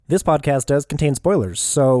This podcast does contain spoilers,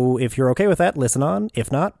 so if you're okay with that, listen on.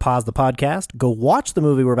 If not, pause the podcast, go watch the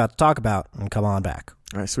movie we're about to talk about, and come on back.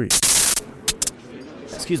 All right, sweet.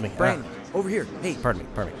 Excuse me. Brandon, over here. Hey. Pardon me.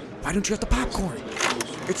 Why don't you have the popcorn?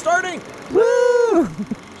 It's starting! Woo!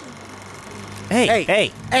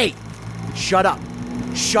 Hey. Hey! Shut up.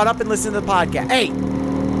 Shut up and listen to the podcast. Hey!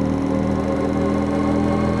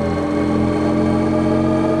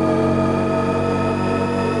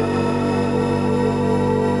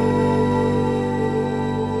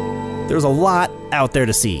 There's a lot out there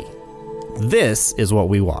to see. This is what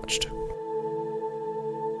we watched.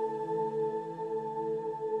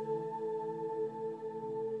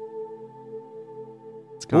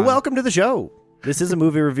 Well, welcome to the show. This is a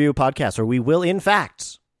movie review podcast where we will, in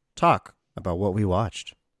fact, talk about what we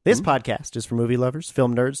watched. This podcast is for movie lovers,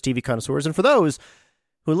 film nerds, TV connoisseurs, and for those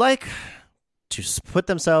who like to put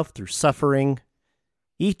themselves through suffering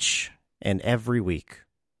each and every week.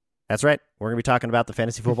 That's right. We're going to be talking about the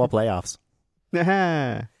fantasy football playoffs.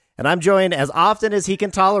 And I'm joined as often as he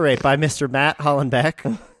can tolerate by Mr. Matt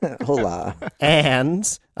Hollenbeck. Hola.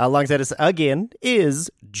 And alongside us again is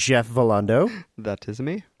Jeff Volando. That is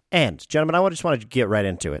me. And gentlemen, I just wanted to get right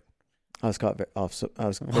into it. I was caught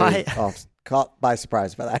caught by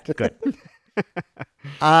surprise by that. Good.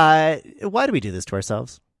 Why do we do this to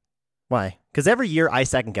ourselves? Why? Because every year I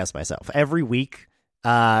second guess myself. Every week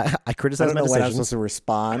I criticize I my don't know when I'm decisions. supposed to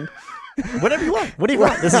respond. Whatever you want. What do you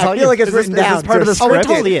want? This is I all feel like it's written down. This is part of the script. Oh, it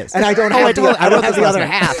totally is. And I don't have the other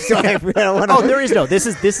half. So I don't want to. Oh, there is no. This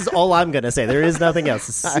is all I'm going to say. There is nothing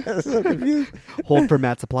else. I'm so confused. Hold for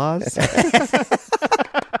Matt's applause.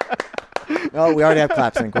 Oh, we already have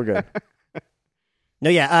clap sync. We're good. No,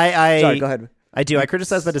 yeah, Sorry, go ahead. I do. I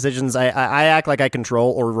criticize my decisions. I act like I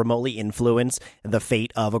control or remotely influence the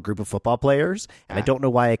fate of a group of football players, and I don't know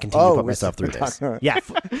why I continue to put myself through this. Yeah.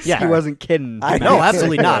 He wasn't kidding. No,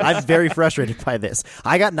 absolutely not. I'm very frustrated by this.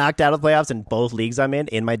 I got knocked out of the playoffs in both leagues I'm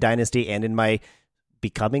in my dynasty and in my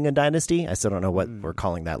becoming a dynasty. I still don't know what we're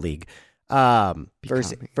calling that league.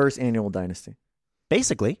 First annual dynasty.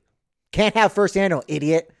 Basically. Can't have first annual,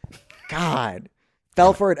 idiot. God.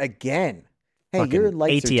 Fell for it again. Hey, Fucking your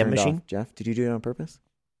lights ATM are turned machine? off, Jeff. Did you do it on purpose?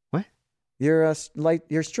 What? Your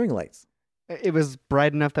string lights. It was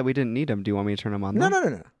bright enough that we didn't need them. Do you want me to turn them on?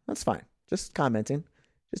 No. That's fine. Just commenting.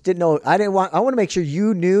 Just didn't know. I want to make sure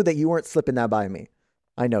you knew that you weren't slipping that by me.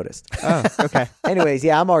 I noticed. Oh, okay. Anyways,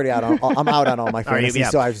 yeah, I'm already out on. I'm out on all my fantasy,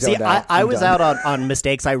 so I've zoned out. I was out on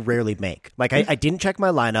mistakes I rarely make. Like I didn't check my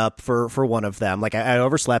lineup for one of them. Like I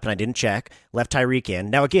overslept and I didn't check. Left Tyreek in.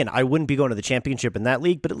 Now again, I wouldn't be going to the championship in that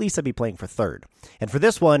league, but at least I'd be playing for third. And for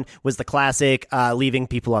this one was the classic leaving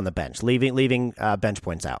people on the bench, leaving bench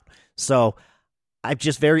points out. So I'm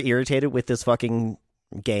just very irritated with this fucking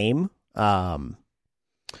game.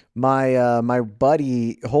 My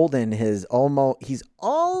buddy Holden he's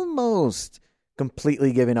almost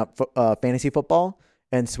completely giving up fantasy football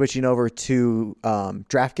and switching over to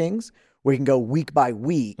DraftKings, where you can go week by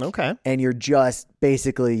week. Okay. And you're just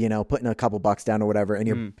basically, putting a couple bucks down or whatever,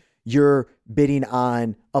 and you're bidding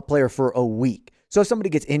on a player for a week. So if somebody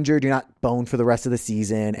gets injured, you're not boned for the rest of the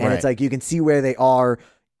season, and it's like you can see where they are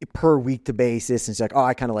per week to basis, and it's like, oh,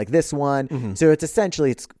 I kind of like this one. Mm-hmm. So it's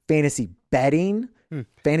essentially fantasy betting.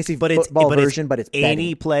 Fantasy football version, but it's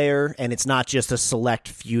any player, and it's not just a select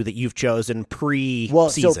few that you've chosen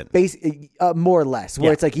pre-season. So more or less,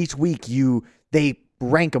 where it's like each week they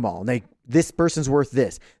rank them all. And this person's worth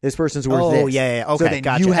this person's worth this. Oh yeah, okay, so then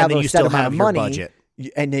gotcha. You have and then a you set still amount have of your money, budget,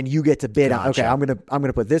 and then you get to bid on. Gotcha. Okay, I'm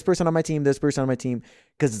gonna put this person on my team, this person on my team,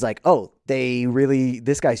 because it's like, oh,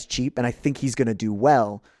 this guy's cheap, and I think he's gonna do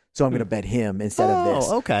well. So I'm going to bet him instead of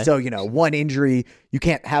this. Okay. So, one injury, you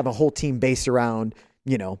can't have a whole team based around,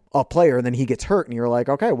 a player, and then he gets hurt, and you're like,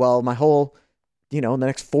 okay, well, my whole, the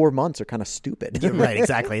next 4 months are kind of stupid. Right,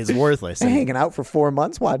 exactly. It's worthless. Hanging out for 4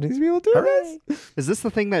 months watching these people do this. Is this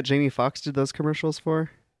the thing that Jamie Foxx did those commercials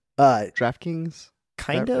for? DraftKings?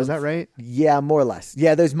 Kind of. Is that right? Yeah, more or less.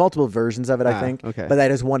 Yeah, there's multiple versions of it, I think. Okay. But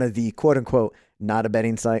that is one of the quote unquote not a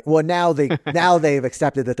betting site. Well, now they've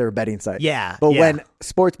accepted that they're a betting site. Yeah. But when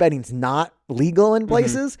sports betting's not legal in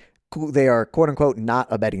places, they are quote unquote not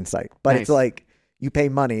a betting site. But it's like you pay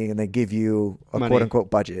money and they give you a quote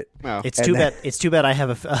unquote budget. Wow. It's too bad I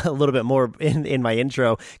have a little bit more in my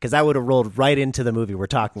intro, because I would have rolled right into the movie we're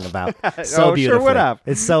talking about. So beautifully. Sure would have.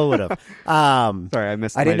 It so would have. Sorry, I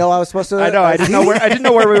missed. I didn't know I was supposed to. I know. I didn't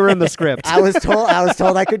know where we were in the script. I was told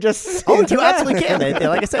I could just. Oh, you absolutely can.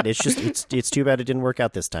 Like I said, it's too bad it didn't work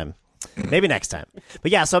out this time. Maybe next time.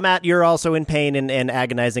 But yeah, so Matt, you're also in pain and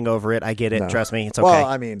agonizing over it. I get it. No. Trust me. It's okay. Well,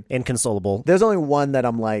 I mean, inconsolable. There's only one that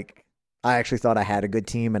I'm like, I actually thought I had a good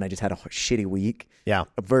team and I just had a shitty week. Yeah.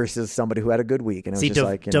 Versus somebody who had a good week. And it was just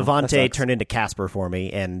like, Devontae turned into Casper for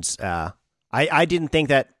me. And I didn't think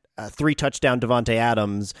that 3-touchdown Devontae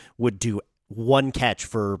Adams would do one catch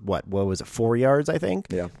for what was it, 4 yards, I think?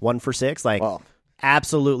 Yeah. 1 for 6.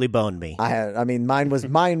 Absolutely boned me.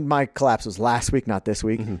 My collapse was last week, not this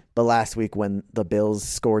week, but last week when the Bills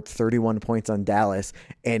scored 31 points on Dallas.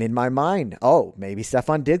 And in my mind, maybe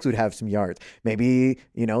Stephon Diggs would have some yards. Maybe,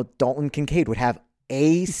 Dalton Kincaid would have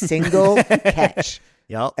a single catch.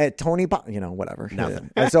 Yep. At Tony, whatever.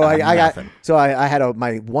 Nothing. And so I had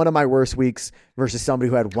one of my worst weeks versus somebody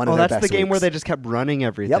who had one of their best weeks. Oh, that's the game where they just kept running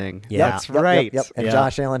everything. Yep. Yeah, that's right. Yep. And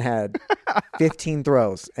Josh Allen had 15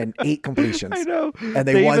 throws and 8 completions. I know. And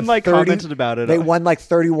they won even commented about it. They won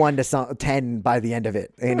 31-10 by the end of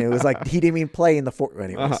it. And it was like he didn't even play in the fourth.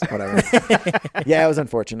 Anyways, whatever. Yeah, it was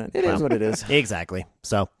unfortunate. It is what it is. Exactly.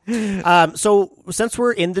 So since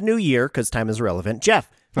we're in the new year, because time is relevant,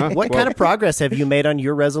 Jeff, what kind of progress have you made on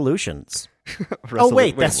your resolutions?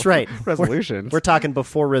 That's right. Resolutions. We're talking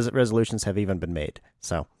before resolutions have even been made.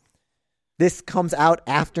 So this comes out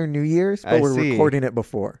after New Year's, but we're recording it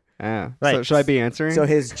before. Yeah. Right. So should I be answering? So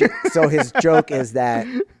his joke is that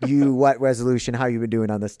what resolution? How you been doing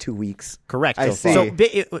on this 2 weeks? Correct. I see. So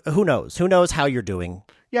who knows? Who knows how you're doing?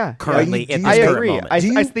 Yeah. Currently, I agree.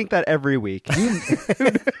 I think that every week.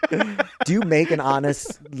 Do you make an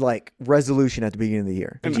honest resolution at the beginning of the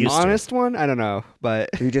year? An honest one? I don't know, but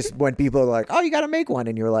you just when people are like, "Oh, you got to make one,"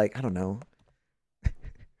 and you're like, "I don't know."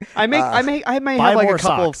 I may have a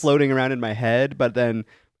couple floating around in my head, but then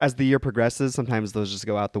as the year progresses, sometimes those just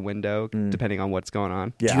go out the window depending on what's going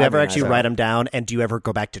on. Yeah, do you ever actually write them down, and do you ever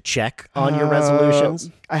go back to check on your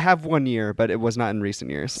resolutions? I have 1 year, but it was not in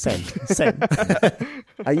recent years. Same.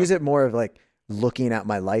 I use it more of looking at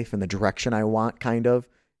my life and the direction I want, kind of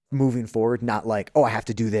moving forward, not I have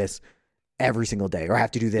to do this every single day or I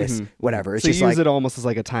have to do this, whatever. It's so just you use it almost as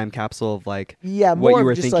a time capsule of what you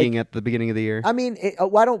were thinking at the beginning of the year. I mean,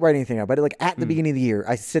 I don't write anything out, but at the beginning of the year,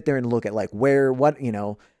 I sit there and look at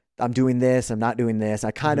I'm doing this, I'm not doing this.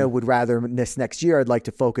 I kind of would rather this next year, I'd like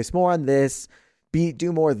to focus more on this,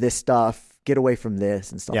 do more of this stuff, get away from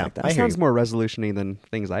this and stuff like that. That sounds more resolution-y than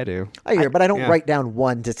things I do. I hear, but I don't write down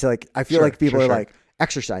one to I feel like people are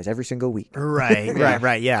exercise every single week.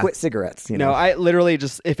 Right, yeah. Quit cigarettes, No, I literally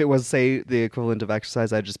just, if it was, say, the equivalent of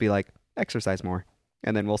exercise, I'd just be like, exercise more.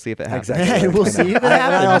 And then we'll see if it happens. Exactly. We'll see if it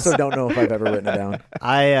happens. I also don't know if I've ever written it down.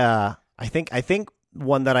 I think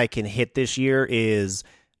one that I can hit this year is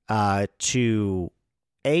to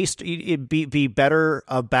be better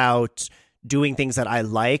about doing things that I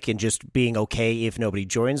like and just being okay if nobody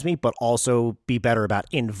joins me, but also be better about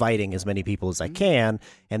inviting as many people as I can,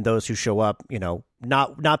 and those who show up,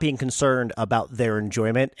 not being concerned about their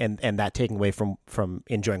enjoyment and that taking away from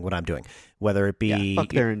enjoying what I'm doing, whether it be fuck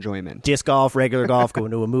their enjoyment, disc golf, regular golf, going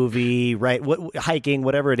to a movie, right, hiking,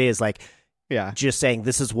 whatever it is, just saying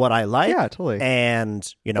this is what I like. Yeah, totally.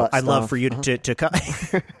 And I'd love for you to come.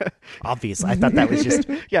 Obviously, I thought that was just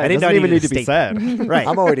I didn't even need to be said. Right.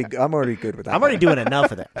 I'm already good with that. I'm already doing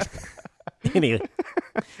enough of that. Anyway.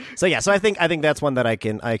 So I think that's one that I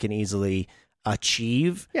can easily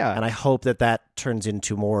achieve. Yeah. And I hope that turns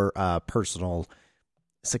into more personal.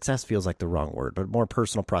 Success feels like the wrong word, but more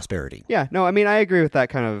personal prosperity. Yeah, no, I mean, I agree with that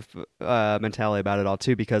kind of mentality about it all,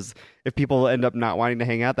 too, because if people end up not wanting to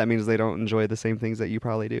hang out, that means they don't enjoy the same things that you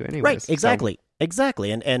probably do anyways. Right, exactly.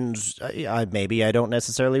 And maybe I don't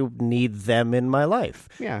necessarily need them in my life.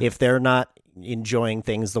 Yeah. If they're not enjoying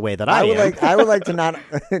things the way that I am. I would like to not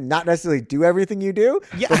necessarily do everything you do,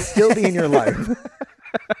 but still be in your life.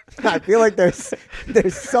 I feel like there's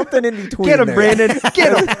something in between. Get him, there. Brandon.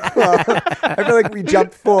 Get him. I feel like we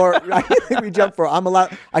jump for. I'm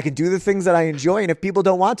allowed. I can do the things that I enjoy, and if people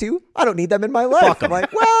don't want to, I don't need them in my life. Fuck 'em. I'm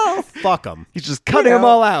like, well, fuck them. He's just cutting them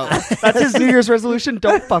all out. That's his New Year's resolution.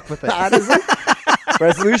 Don't fuck with it. Honestly,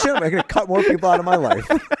 resolution. I'm going to cut more people out of my life.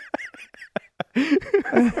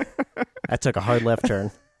 That took a hard left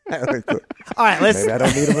turn. All right, maybe I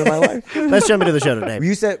don't need them in my life. Let's jump into the show today.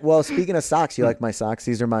 You said, well, speaking of socks, you like my socks?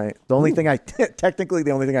 These are the only thing I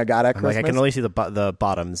got at Christmas. I can only see the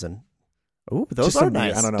bottoms and those are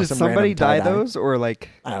nice. I don't know. Did somebody dye those or I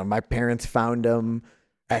don't know. My parents found them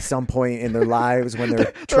at some point in their lives when they're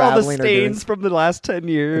all traveling. The stains from the last 10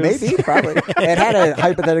 years. Maybe, probably. It had a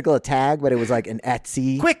hypothetical tag, but it was like an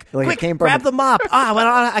Etsy. Quick, it came grab the mop.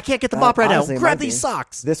 I can't get the mop right honestly, now. Grab these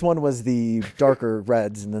socks. This one was the darker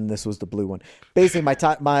reds, and then this was the blue one. Basically,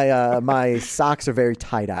 my socks are very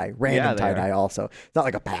tie-dye, random tie-dye also. It's not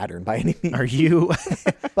like a pattern by any means. Are you?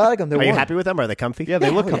 But I like them. They're warm. You warm. happy with them? Are they comfy? Yeah,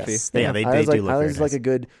 they look comfy. Yes. Yeah, they do look very nice. like a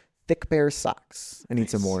good thick pair of socks. I need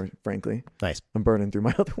some more, frankly. Nice. I'm burning through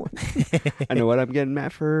my other one. I know what I'm getting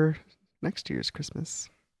Matt for next year's Christmas.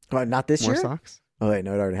 Not this More year? socks. Oh, wait,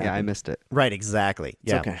 no, it already happened. Yeah, I missed it. Right, exactly.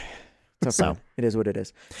 It's Yeah. okay. It's okay. So. It is what it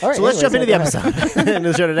is. All right, So let's jump into the go ahead. episode.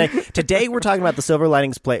 Into the show today. Today we're talking about the Silver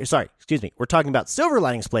Linings We're talking about Silver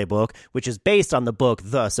Linings Playbook, which is based on the book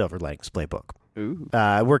The Silver Linings Playbook. Ooh.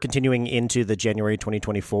 We're continuing into the January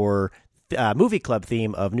 2024 movie club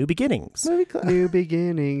theme of New Beginnings. New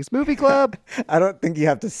Beginnings. Movie Club. I don't think you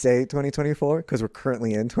have to say 2024 because we're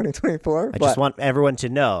currently in 2024. I just want everyone to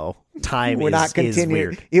know time we're not is continuing,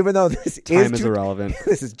 weird. even though this Time is irrelevant.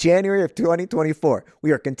 This is January of 2024.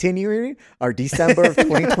 We are continuing our December of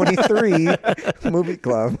 2023 movie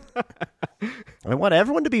club. I want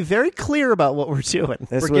everyone to be very clear about what we're doing.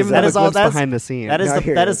 This We're was, giving that them is a all. glimpse behind the scenes. That is No, I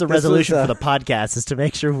hear that you. is the This was, resolution for the podcast is to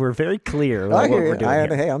make sure we're very clear I about what hear we're you. doing.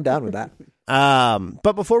 Here. Hey, I'm down with that.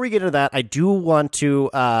 But before we get into that, I do want to,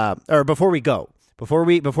 or before we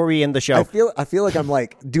end the show, I feel like I'm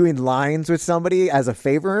like doing lines with somebody as a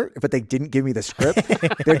favor, but they didn't give me the script.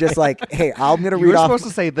 They're just like, "Hey, I'm gonna You read were off. supposed to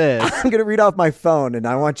say this. I'm gonna read off my phone, and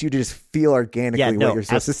I want you to just feel organically what you're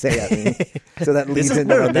supposed to say at me." So that leads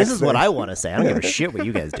into the this next is what thing. I want to say. I don't give a shit what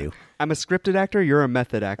you guys do. I'm a scripted actor. You're a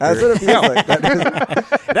method actor. That's what it feels like. That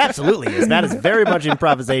is- It absolutely is. That is very much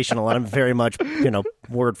improvisational, and I'm very much,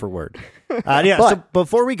 word for word. So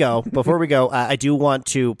before we go, I do want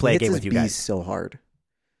to play a game with you guys. So hard.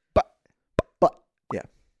 But yeah.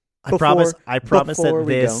 I promise before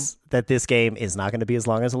we that this game is not going to be as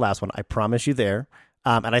long as the last one. I promise you there.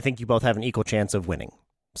 And I think you both have an equal chance of winning.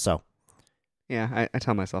 So yeah, I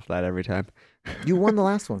tell myself that every time. You won the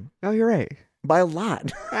last one Oh, you're right. by a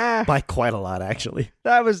lot. by quite a lot, actually.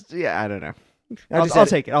 That was, I don't know. I'll just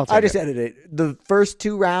take it. I just edited it. The first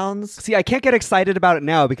two rounds. See, I can't get excited about it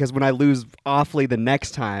now because when I lose awfully the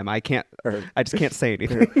next time, I just can't say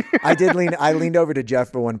anything. I leaned over to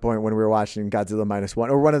Jeff at one point when we were watching Godzilla -1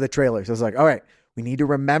 or one of the trailers. I was like, all right, we need to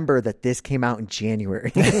remember that this came out in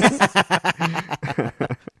January.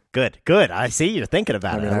 Good. I see you're thinking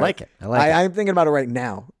about it. I like it. I'm thinking about it right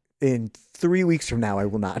now. In 3 weeks from now, I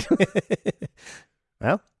will not.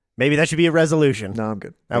 Well, maybe that should be a resolution. No, I'm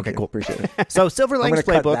good. Okay, cool. Appreciate it. So Silver I'm Linings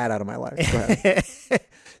going to cut Playbook. that out of my life. Go ahead.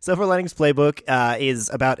 Silver Linings Playbook is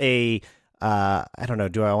about a. I don't know.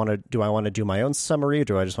 Do I want to do my own summary, or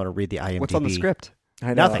do I just want to read the IMDb? What's on the script?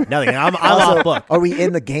 I know. Nothing. I'm Also, off book. Are we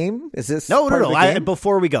in the game? Is this No. part of the game?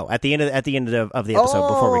 Before we go, at the end of the episode,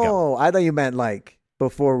 before we go. Oh, I thought you meant like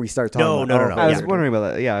before we start talking. No, about no. I was yeah. wondering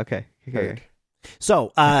about that. Yeah, okay.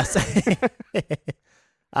 So,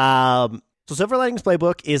 so Silver Linings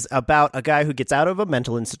Playbook is about a guy who gets out of a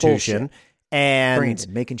mental institution. Bullshit. And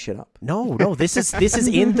Brandon, making shit up. No, this is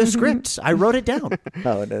in the script. I wrote it down.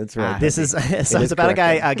 Oh, that's right. This is it's about a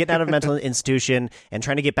guy getting out of a mental institution and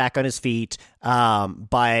trying to get back on his feet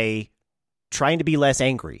by trying to be less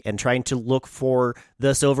angry and trying to look for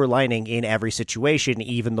the silver lining in every situation,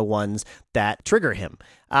 even the ones that trigger him.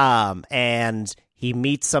 And he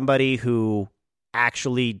meets somebody who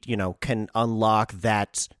actually, can unlock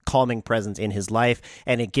that calming presence in his life,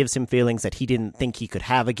 and it gives him feelings that he didn't think he could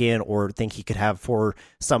have again or think he could have for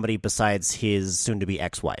somebody besides his soon-to-be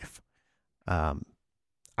ex-wife. I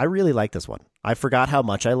really like this one. I forgot how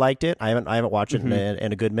much I liked it. I haven't watched it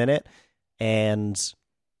in a good minute, and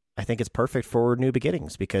I think it's perfect for New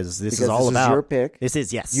Beginnings because this is your pick. This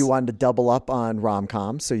is, yes. You wanted to double up on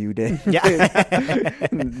rom-coms, so you did. Yeah.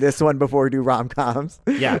 This one before we do rom-coms.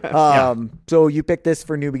 Yeah. So you picked this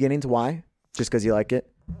for New Beginnings. Why? Just because you like it?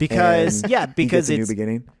 Because it's a new it's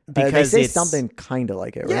beginning. because they say it's something kind of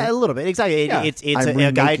like it, right? Yeah, a little bit. Exactly. Yeah. It's I'm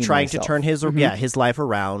a guy remaking trying myself. to turn his life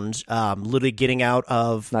around, literally getting out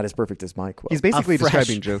of Not as perfect as my quote. He's basically fresh-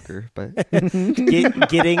 describing Joker, but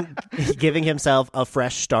giving himself a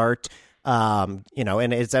fresh start. And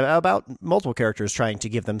it's about multiple characters trying to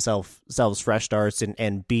give themselves fresh starts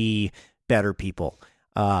and be better people.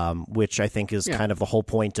 Which I think is kind of the whole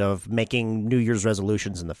point of making New Year's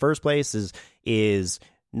resolutions in the first place is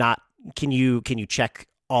not can you check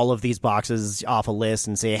all of these boxes off a list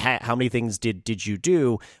and say how many things did you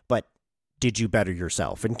do, but did you better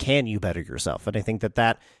yourself and can you better yourself? And I think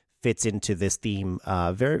that fits into this theme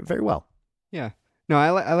very, very well. yeah. No,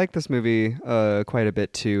 I like this movie quite a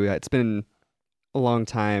bit too. It's been a long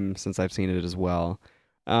time since I've seen it as well.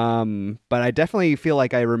 But I definitely feel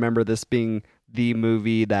like I remember this being the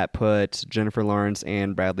movie that put Jennifer Lawrence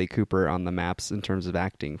and Bradley Cooper on the maps in terms of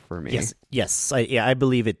acting for me. Yes, I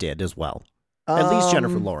believe it did as well. At least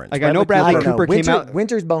Jennifer Lawrence. Like I know Bradley Cooper came out.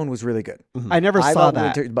 Winter's Bone was really good. I never I saw love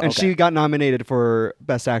that, Winter- and she got nominated for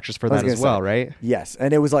Best Actress for that as well, right? Yes,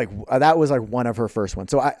 and it was like that was like one of her first ones.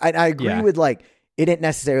 So I agree Yeah. with like it didn't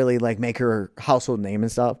necessarily like make her household name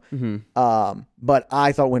and stuff. But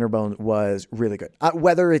I thought Winterbone was really good.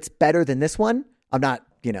 Whether it's better than this one, I'm not,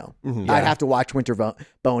 I'd have to watch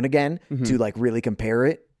Winterbone again to like really compare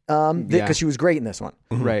it. Because she was great in this one.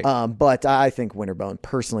 Right. But I think Winterbone,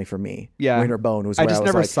 personally for me, Winterbone was where I just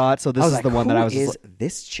never saw it, so this is the one that I was is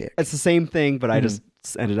this chick? It's the same thing, but I just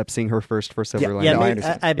ended up seeing her first for Silver Lining. Yeah, I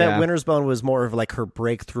understand. I bet Winterbone was more of like her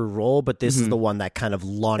breakthrough role, but this is the one that kind of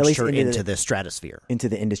launched her into the stratosphere. Into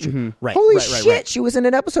the industry. Right. Holy shit, she was in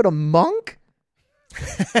an episode of Monk?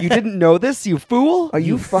 You didn't know this, you fool? Are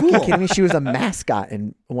you fucking kidding me? She was a mascot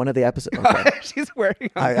in one of the episodes. Okay. She's wearing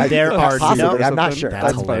there are possibly, I'm not sure.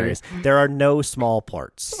 That's hilarious. There are no small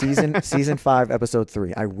parts. Season 5, episode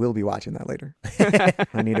 3. I will be watching that later.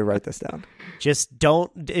 I need to write this down. Just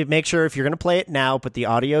make sure if you're going to play it now, put the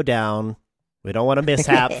audio down. We don't want a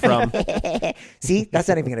mishap from. See, that's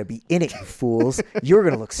not even going to be in it, you fools. You're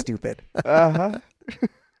going to look stupid.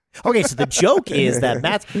 Okay, so the joke is that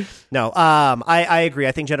Matt's I agree.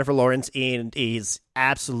 I think Jennifer Lawrence is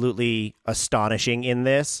absolutely astonishing in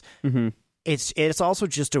this. It's also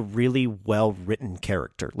just a really well written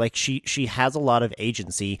character. Like she has a lot of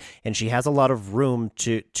agency and she has a lot of room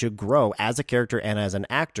to grow as a character and as an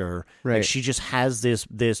actor. Right. Like she just has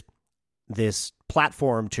this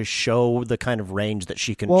platform to show the kind of range that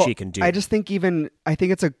she can do. I just think I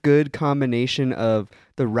think it's a good combination of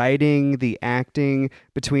the writing, the acting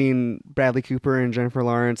between Bradley Cooper and Jennifer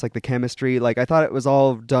Lawrence, like the chemistry. Like I thought it was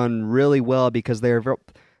all done really well because they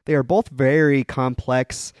are both very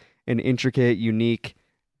complex and intricate, unique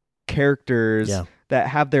characters that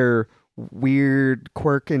have their weird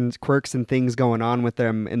quirks and things going on with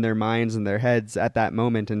them in their minds and their heads at that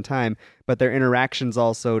moment in time, but their interactions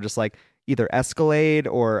also just like either escalate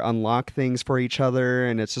or unlock things for each other,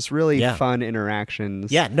 and it's just really fun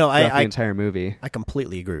interactions. Yeah, no, the entire movie. I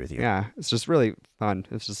completely agree with you. Yeah, it's just really fun.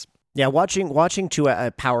 It's just watching two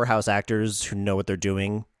powerhouse actors who know what they're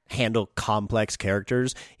doing handle complex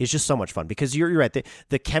characters is just so much fun because you're right.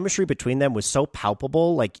 The chemistry between them was so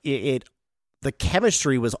palpable. Like the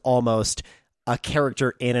chemistry was almost a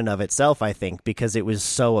character in and of itself, I think, because it was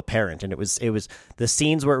so apparent, and it was the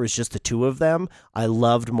scenes where it was just the two of them I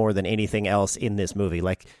loved more than anything else in this movie.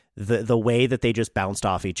 Like the way that they just bounced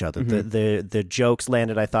off each other, the jokes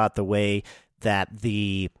landed. I thought the way that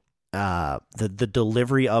the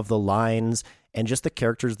delivery of the lines and just the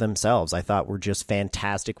characters themselves, I thought were just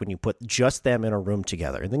fantastic when you put just them in a room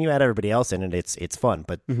together, and then you add everybody else in, and it's fun.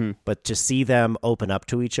 But to see them open up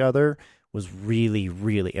to each other was really,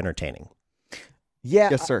 really entertaining. Yeah,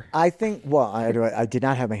 yes, sir. I think. Well, I did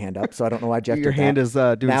not have my hand up, so I don't know why Jeff. Your hand is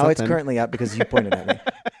doing now. Something. It's currently up because you pointed at me.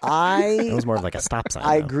 It was more of like a stop sign.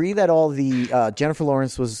 I agree that all the Jennifer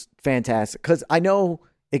Lawrence was fantastic because I know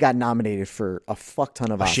it got nominated for a fuck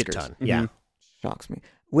ton of Oscars. Shit ton. Yeah, shocks me.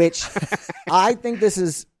 Which I think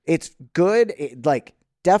it's good. Like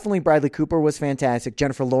definitely, Bradley Cooper was fantastic.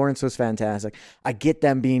 Jennifer Lawrence was fantastic. I get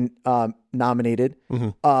them being nominated.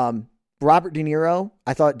 Robert De Niro,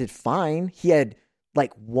 I thought did fine. He had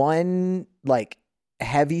like one like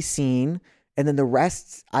heavy scene, and then the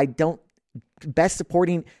rest best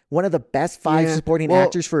supporting, one of the best 5 supporting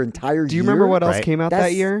actors for entire year. Do you remember what else came out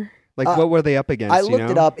that year? Like what were they up against? I looked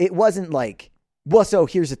it up. It wasn't like, well, so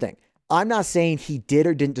here's the thing. I'm not saying he did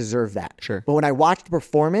or didn't deserve that. Sure. But when I watched the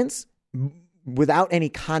performance without any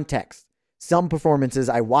context, some performances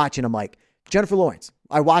I watch and I'm like, Jennifer Lawrence,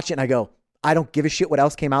 I watch it and I go, I don't give a shit what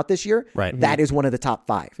else came out this year. Right. That is one of the top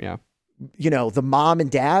 5. Yeah. The mom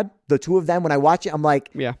and dad, the two of them, when I watch it, I'm like,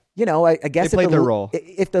 I guess they played their role.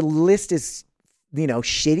 If the list is,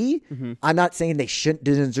 shitty, I'm not saying they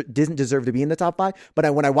didn't deserve to be in the top 5,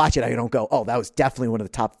 but when I watch it, I don't go, oh, that was definitely one of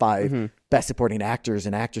the top 5 best supporting actors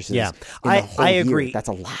and actresses. Yeah, I agree. Year. That's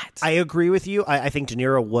a lot. I agree with you. I think De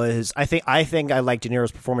Niro was. I think I liked De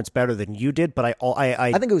Niro's performance better than you did, but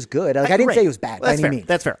I think it was good. I didn't say it was bad. Well, that's by fair. any means.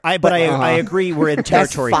 That's fair. But I agree. We're in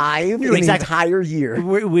territory. Best 5 in the entire year.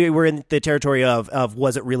 We're in the territory of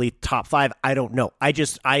was it really top 5? I don't know.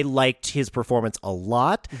 I liked his performance a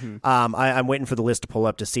lot. I'm waiting for the list to pull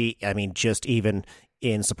up to see. I mean, just even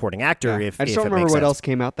in supporting actor. Yeah. If I just don't it remember makes what sense. else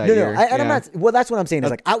came out that year. I'm not. Well, that's what I'm saying. Is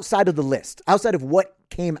like outside of the list, outside of what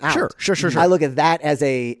came out. Sure. I look at that as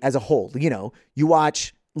a whole. You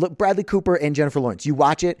watch Bradley Cooper and Jennifer Lawrence. You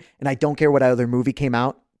watch it, and I don't care what other movie came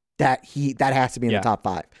out. That has to be in the top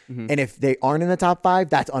 5. And if they aren't in the top 5,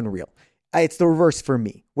 that's unreal. It's the reverse for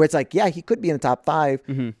me, where it's like, yeah, he could be in the top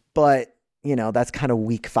 5, but that's kind of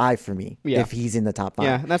week 5 for me if he's in the top 5.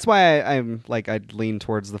 Yeah, and that's why I'm like I'd lean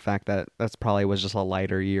towards the fact that that's probably was just a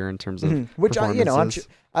lighter year in terms of which I think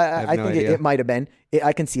idea. it might have been.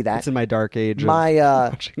 I can see that. It's in my dark age. My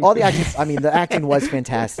all the acting. I mean, the acting was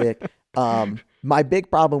fantastic. My big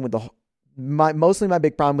problem with my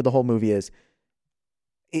big problem with the whole movie is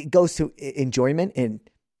it goes to enjoyment, and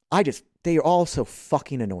they are all so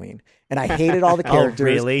fucking annoying, and I hated all the characters. Oh,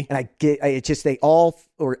 really? And they all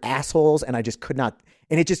were assholes, and I just could not.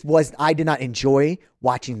 And it just was. I did not enjoy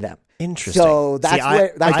watching them. Interesting. So that's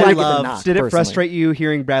where I get the nod. Did it personally. frustrate you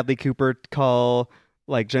hearing Bradley Cooper call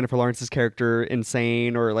like Jennifer Lawrence's character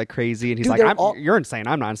insane or like crazy? And he's like, "You're insane.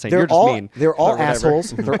 I'm not insane. You're just mean." They're all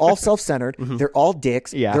assholes. They're all self-centered. They're all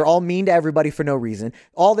dicks. Yeah. They're all mean to everybody for no reason.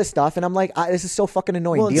 All this stuff, and I'm like, this is so fucking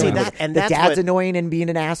annoying. Dealing with it. And the that's dad's annoying and being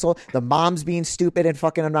an asshole. The mom's being stupid and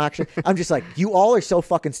fucking obnoxious. I'm just like, you all are so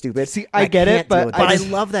fucking stupid. See, I get it, but I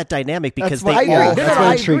love that dynamic because they I agree. all That's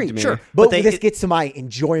what intrigued me. Sure, But this gets to my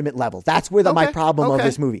enjoyment level. That's where my problem of Okay.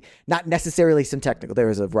 this movie. Not necessarily some technical. There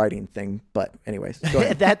was a writing thing, but anyways, go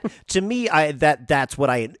ahead. that to me, that's what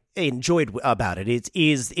I enjoyed about it. It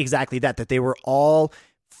is exactly that they were all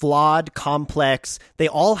flawed, complex. They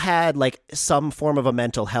all had like some form of a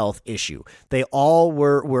mental health issue. They all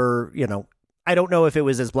were I don't know if it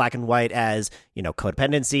was as black and white as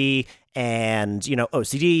codependency and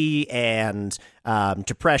OCD and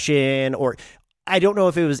depression, or I don't know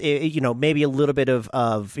if it was maybe a little bit of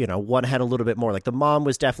one had a little bit more. Like the mom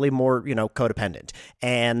was definitely more codependent,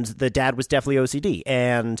 and the dad was definitely OCD,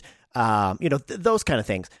 and those kind of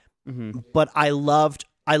things. Mm-hmm. But I loved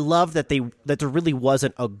that there really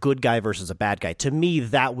wasn't a good guy versus a bad guy. To me,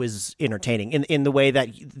 that was entertaining in the way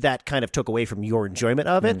that kind of took away from your enjoyment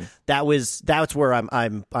of it. That's where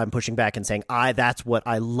I'm pushing back and saying that's what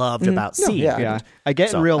I loved about seeing. Yeah, I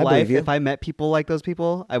get in real I life. believe you. If I met people like those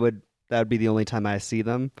people, that would be the only time I see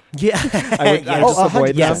them. Yeah, I would just avoid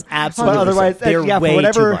them. Yes, absolutely. But otherwise, they're way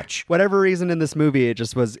for too much. whatever reason in this movie, it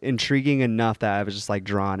just was intriguing enough that I was just like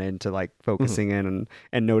drawn into like focusing in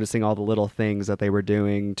and noticing all the little things that they were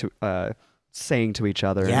doing to saying to each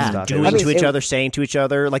other. and stuff. Doing to each other, saying to each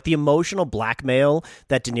other, like the emotional blackmail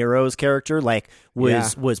that De Niro's character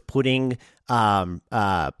was putting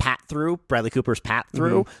Pat through, Bradley Cooper's Pat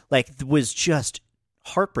through, was just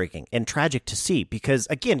heartbreaking and tragic to see, because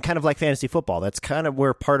again, kind of like fantasy football, that's kind of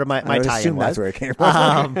where part of my tie-in was. That's where it came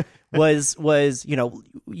from. was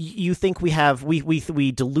you think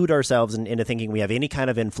we delude ourselves into thinking we have any kind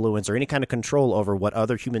of influence or any kind of control over what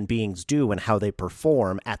other human beings do and how they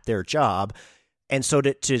perform at their job, and so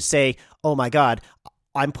to say, oh my God,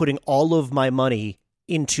 I'm putting all of my money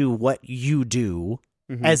into what you do.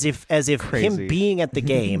 As if Crazy. him being at the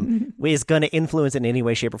game is going to influence in any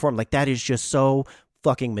way, shape, or form. Like, that is just so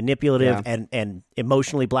fucking manipulative and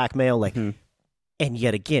emotionally blackmail. Like, and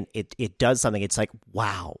yet again, it does something. It's like,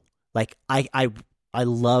 wow. Like, I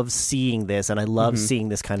love seeing this, and I love seeing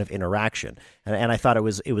this kind of interaction. And I thought it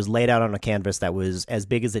was laid out on a canvas that was as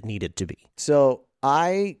big as it needed to be. So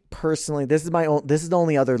I personally, this is the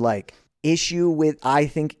only other issue with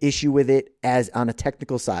it as on a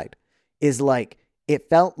technical side is like, it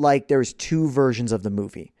felt like there was two versions of the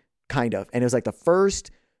movie, kind of. And it was like the first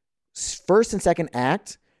and second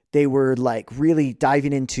act, they were like really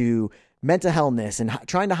diving into mental illness and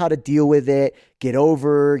trying to how to deal with it, get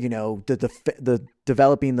over, the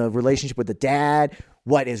developing the relationship with the dad,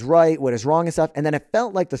 what is right, what is wrong and stuff. And then it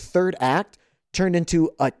felt like the third act turned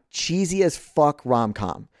into a cheesy as fuck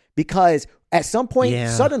rom-com, because at some point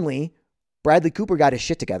suddenly Bradley Cooper got his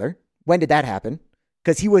shit together. When did that happen?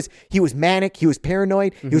 Because he was manic, he was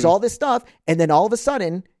paranoid, he was all this stuff, and then all of a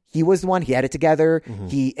sudden he was the one. He had it together.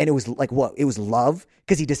 And it was like what? It was love,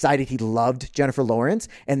 because he decided he loved Jennifer Lawrence,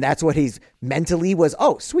 and that's what he's mentally was.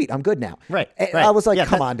 Oh, sweet, I'm good now. Right. I was like,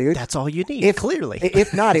 come on, dude. That's all you need. Clearly,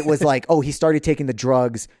 if not, it was like, oh, he started taking the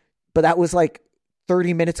drugs, but that was like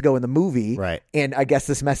 30 minutes ago in the movie. Right. And I guess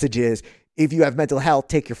this message is, if you have mental health,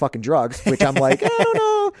 take your fucking drugs, which I'm like, I don't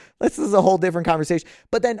know. This is a whole different conversation.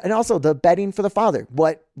 But then, and also the betting for the father.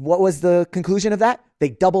 What was the conclusion of that? They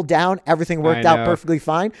doubled down. Everything worked out perfectly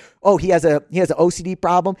fine. Oh, he has an OCD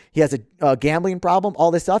problem. He has a gambling problem,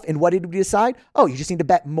 all this stuff. And what did we decide? Oh, you just need to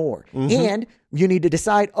bet more. And you need to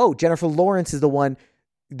decide, oh, Jennifer Lawrence is the one.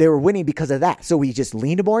 They were winning because of that. So we just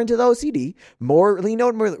leaned more into the OCD, leaned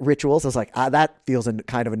on more rituals. I was like, that feels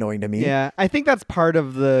kind of annoying to me. Yeah, I think that's part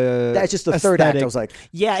of the That's just the third act. I was like,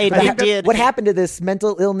 yeah, it did. What happened to this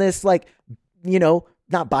mental illness,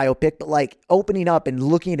 not biopic, but like opening up and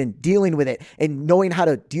looking at and dealing with it and knowing how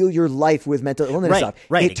to deal your life with mental illness stuff.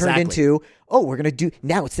 It turned into, we're going to do,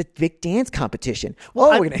 now it's the big dance competition.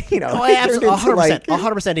 We're going to, absolutely,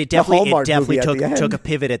 100%. It definitely took a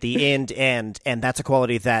pivot at the end. And that's a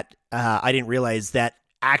quality that I didn't realize that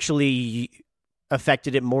actually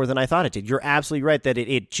affected it more than I thought it did. You're absolutely right that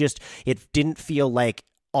it didn't feel like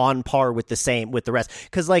on par with the rest,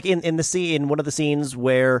 because like in one of the scenes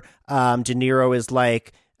where De Niro is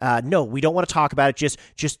like, no, we don't want to talk about it,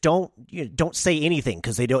 just don't say anything,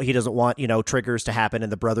 because he doesn't want triggers to happen and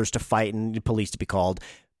the brothers to fight and police to be called.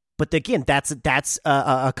 But again, that's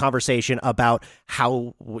a conversation about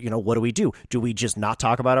how, what do we do? Do we just not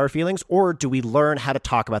talk about our feelings, or do we learn how to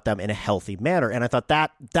talk about them in a healthy manner? And I thought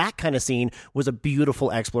that kind of scene was a beautiful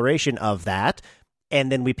exploration of that. And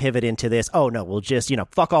then we pivot into this, oh, no, we'll just,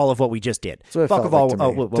 fuck all of what we just did. So fuck of all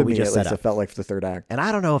what we just set up. It felt like the third act. And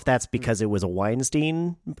I don't know if that's because it was a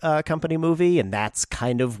Weinstein company movie, and that's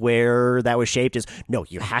kind of where that was shaped, is, no,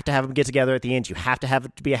 you have to have them get together at the end. You have to have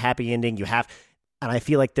it to be a happy ending. And I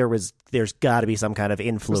feel like there's got to be some kind of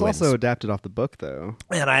influence. It was also adapted off the book, though.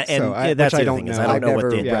 That's the other thing, is I don't know what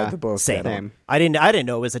read the book. Same. I didn't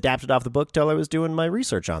know it was adapted off the book till I was doing my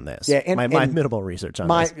research on this. Yeah, and my minimal research on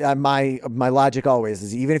this. My logic always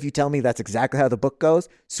is, even if you tell me that's exactly how the book goes,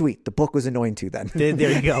 sweet, the book was annoying too. Then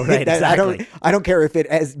there you go. Right, exactly. I don't care if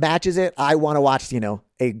it matches it. I want to watch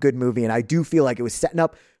a good movie, and I do feel like it was setting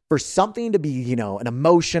up for something to be an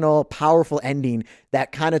emotional, powerful ending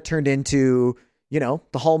that kind of turned into the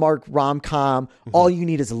Hallmark rom-com. All you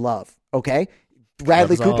need is love. Okay.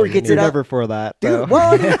 Bradley Cooper gets it up. Never for that, dude.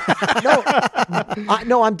 Well,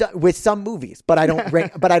 no, I'm done with some movies, but I don't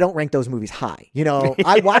rank those movies high.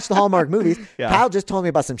 I watch the Hallmark movies. Yeah. Kyle just told me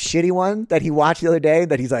about some shitty one that he watched the other day,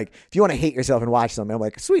 that he's like, if you want to hate yourself and watch something, I'm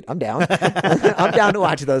like, sweet, I'm down. I'm down to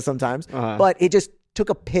watch those sometimes. But it just took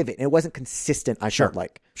a pivot, and it wasn't consistent. I felt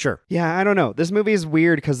like. Sure. Yeah, I don't know. This movie is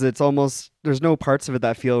weird because it's almost, there's no parts of it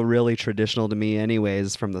that feel really traditional to me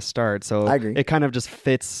anyways from the start. So I agree. It kind of just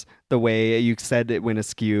fits the way you said it went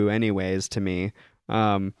askew anyways to me.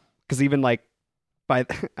 Because even like I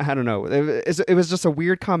don't know, it was just a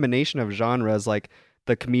weird combination of genres, like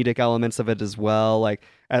the comedic elements of it as well. Like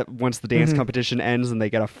once the dance competition ends and they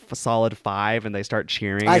get a solid 5 and they start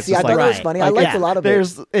cheering. I thought it was funny. I liked a lot of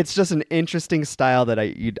it. It's just an interesting style that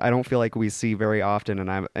I don't feel like we see very often,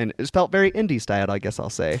 and it felt very indie styled, I guess I'll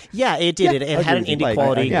say. Yeah, it did. It had an indie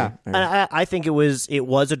quality. I I think it was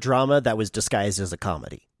a drama that was disguised as a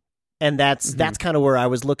comedy. And that's kind of where I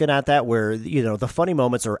was looking at that, where, the funny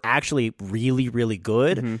moments are actually really, really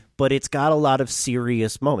good, but it's got a lot of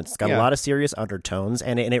serious moments. It's got a lot of serious undertones,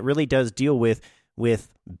 and it really does deal with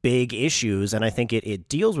big issues, and I think it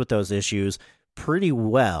deals with those issues pretty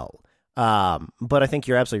well. But I think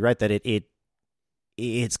you're absolutely right that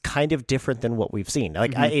it's kind of different than what we've seen.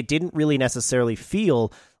 Like it didn't really necessarily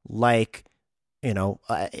feel like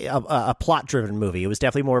a plot-driven movie. It was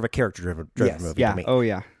definitely more of a character-driven movie to me. Oh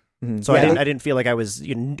yeah. So I didn't feel like I was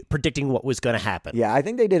predicting what was going to happen. Yeah, I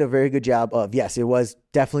think they did a very good job of, yes, it was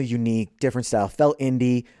definitely unique, different style, felt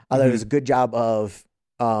indie. I thought it was a good job of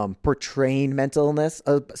portraying mental illness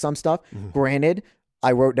of some stuff. Granted,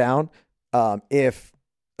 I wrote down, if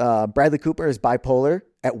Bradley Cooper is bipolar,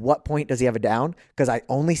 at what point does he have a down? Because I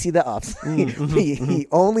only see the ups. He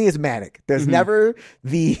only is manic. There's never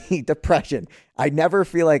the depression. I never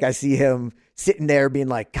feel like I see him sitting there being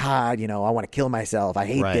like, God, I want to kill myself. I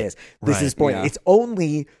hate this. This is point. Yeah. It's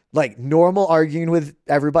only like normal arguing with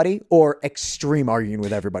everybody or extreme arguing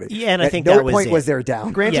with everybody. Yeah, and I think no that was point was there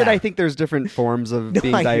down. Granted, I think there's different forms of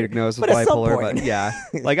being diagnosed with bipolar, but yeah,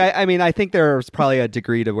 like I mean, I think there's probably a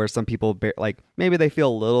degree to where some people like maybe they feel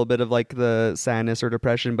a little bit of like the sadness or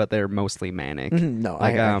depression, but they're mostly manic. No,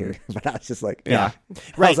 like, I hear you. But I was just like, right.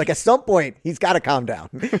 I was like, at some point he's got to calm down,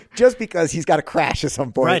 just because he's got to crash at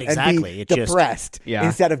some point, right? Exactly. And be depressed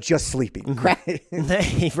instead of just sleeping, right?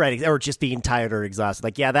 Or just being tired or exhausted.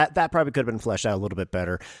 Like, yeah, that probably could have been fleshed out a little bit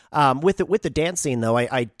better. With the dance scene though,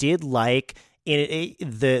 I did like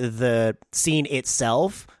the scene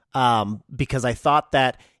itself, because I thought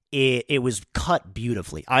that it was cut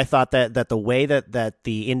beautifully. I thought that the way that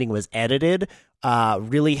the ending was edited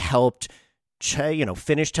really helped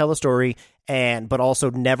finish tell the story, but also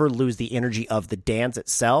never lose the energy of the dance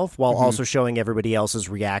itself, while also showing everybody else's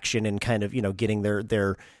reaction and kind of getting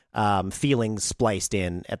their feelings spliced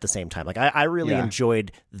in at the same time. Like I really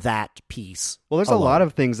enjoyed that piece. Well, there's a lot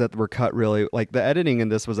of things that were cut really, like the editing in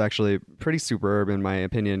this was actually pretty superb in my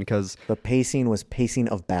opinion, because the pacing was pacing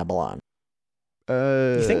of Babylon.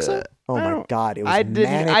 You think so? Oh my God, it was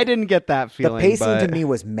manic. I didn't get that feeling. The pacing to me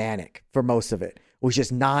was manic for most of it. was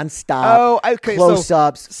just nonstop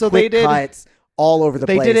close-ups, so quick they did cuts all over the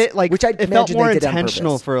place. They did it like which I it felt imagine more they did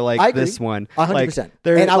intentional on for like I agree. this one, 100%. Like,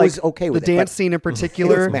 And I like, was okay with the it, dance but scene in it was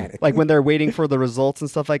particular. manic. Like when they're waiting for the results and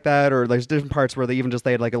stuff like that, or there's different parts where they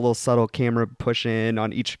had like a little subtle camera push in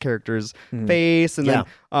on each character's face, and then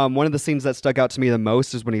one of the scenes that stuck out to me the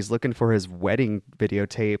most is when he's looking for his wedding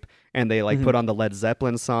videotape, and they like put on the Led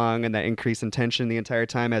Zeppelin song, and that increase in tension the entire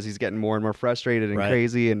time as he's getting more and more frustrated and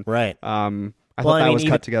crazy, and I thought that was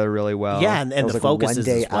cut together really well. Yeah, and the like focus one is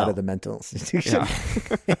day as well. out of the mental institution.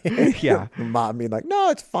 Yeah. Mom being like, no,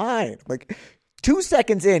 it's fine. Like 2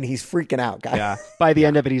 seconds in, he's freaking out, guys. Yeah. By the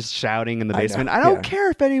end of it, he's shouting in the basement, I don't care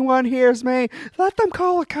if anyone hears me. Let them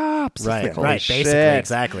call the cops. Right, Holy right. shit. Basically,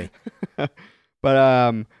 exactly.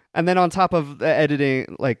 But and then on top of the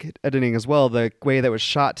editing as well, the way that was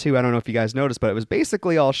shot too, I don't know if you guys noticed, but it was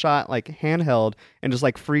basically all shot like handheld and just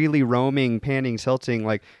like freely roaming, panning, tilting.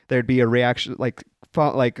 Like there'd be a reaction, like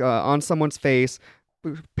on someone's face,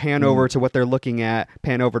 pan over to what they're looking at,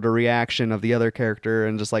 pan over to reaction of the other character,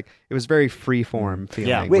 and just like it was very free form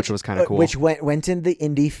feeling, which was kind of cool. Which went in the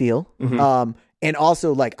indie feel, and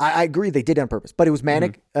also like I agree they did it on purpose, but it was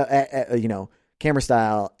manic, camera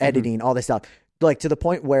style, editing, all this stuff. Like to the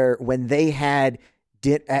point where when they had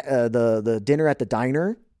the dinner at the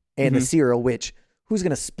diner and the cereal, which who's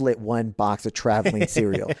gonna split one box of traveling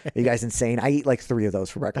cereal? Are you guys insane? I eat like 3 of those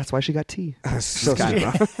for breakfast. That's why she got tea. So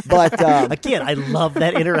but Again, I love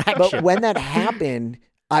that interaction. but when that happened,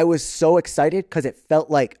 I was so excited because it felt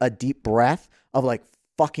like a deep breath of like,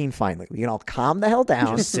 fucking finally, we can all calm the hell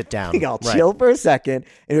down. Just sit down. We can all chill for a second.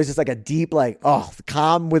 And it was just like a deep, like,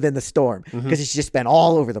 calm within the storm. Because it's just been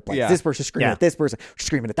all over the place. Yeah. This person screaming at this person,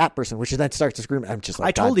 screaming at that person, which then starts to scream. I'm just like,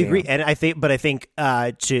 I totally God damn. agree. And I think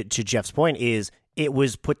to Jeff's point is it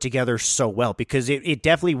was put together so well because it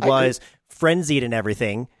definitely was frenzied and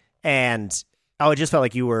everything. And it just felt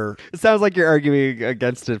like you were. It sounds like you're arguing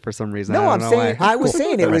against it for some reason. No, I'm saying I was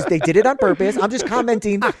saying it was they did it on purpose. I'm just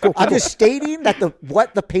commenting. I'm just stating that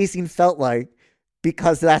what the pacing felt like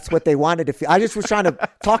because that's what they wanted to feel. I just was trying to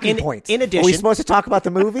talking points. In addition, are we supposed to talk about the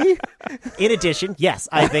movie? In addition, yes,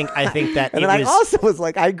 I think that. And then I also was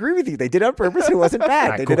like, I agree with you. They did it on purpose. It wasn't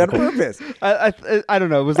bad. They did it on purpose. I don't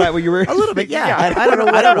know. Was that what you were? A little bit, yeah. I don't know.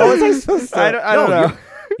 What was I supposed to? I don't know.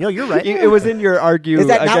 You're right. It was in your argue. Is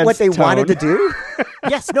that not what they tone. wanted to do?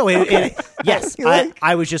 Yes. No. Yes.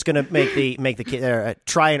 I was just going to make the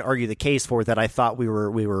try and argue the case for that. I thought we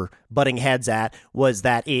were butting heads at was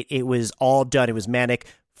that it was all done. It was manic,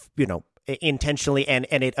 intentionally, and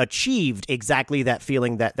it achieved exactly that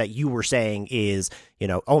feeling that you were saying is,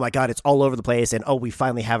 oh my God, it's all over the place, and we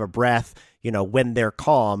finally have a breath. When they're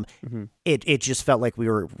calm, it just felt like we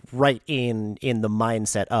were right in the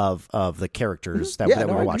mindset of the characters that we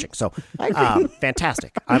were watching. So,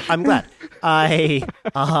 fantastic. I'm glad. I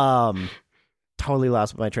totally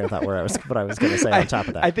lost my train of thought what I was going to say on top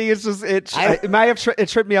of that. I think it's just it might have it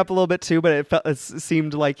tripped me up a little bit too, but it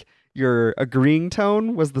seemed like your agreeing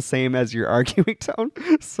tone was the same as your arguing tone.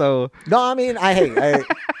 So no, I mean,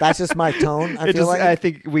 that's just my tone. I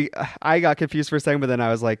think I got confused for a second, but then I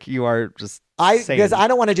was like, you are just because I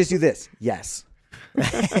don't want to just do this. Yes.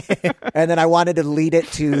 And then I wanted to lead it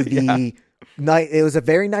to the night. It was a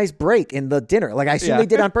very nice break in the dinner. Like I assume they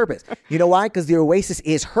did on purpose. You know why? Because the oasis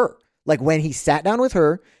is her. Like when he sat down with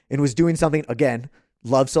her and was doing something again,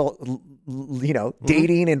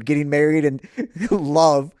 dating and getting married and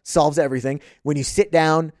love solves everything. When you sit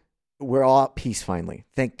down, we're all at peace finally.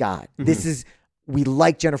 Thank God. We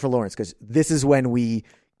like Jennifer Lawrence because this is when we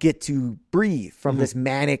get to breathe from this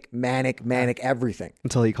manic everything.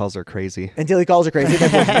 Until he calls her crazy. Then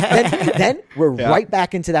we're right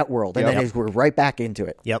back into that world. And then we're right back into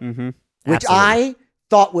it. Yep. Which I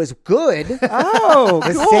thought was good. Oh,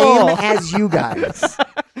 the same as you guys.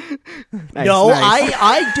 Nice.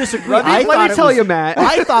 I disagree. Let me tell you, Matt.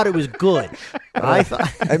 I thought it was good. I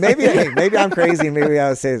thought maybe I'm crazy. Maybe I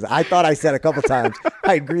was saying I thought I said a couple times.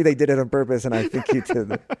 I agree they did it on purpose, and I think you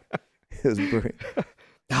did. It was brilliant.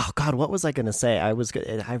 Oh God, what was I going to say? I like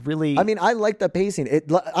the pacing.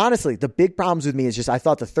 Honestly, the big problems with me is just I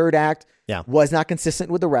thought the third act was not consistent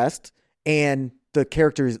with the rest, and the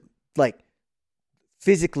characters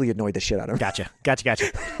physically annoyed the shit out of me. Gotcha.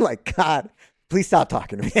 Like, God, please stop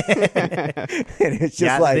talking to me. And it's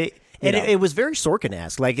just it was very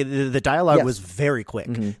Sorkin-esque. Like the dialogue was very quick.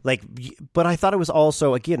 But I thought it was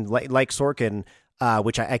also again like Sorkin,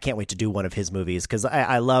 which I can't wait to do one of his movies because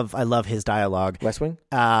I love his dialogue. West Wing.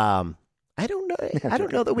 I don't know. I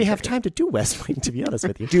don't know that we have time to do West Wing. To be honest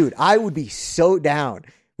with you, dude, I would be so down.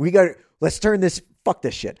 Let's turn this. Fuck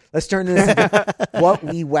this shit. Let's turn this into what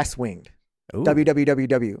we West Winged.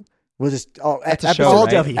 WWW. We'll just That's a episodes, show, all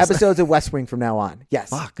right? W's. episodes of West Wing from now on. Yes,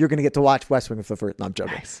 Fuck. you're going to get to watch West Wing for the first. No, I'm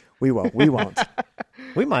joking. Nice. We won't. We won't.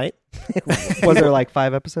 We might. Was there like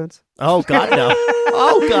 5 episodes? Oh God, no.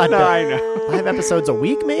 Oh God, no. I know. 5 episodes a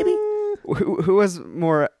week, maybe? Who was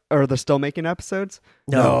more? Or they're still making episodes?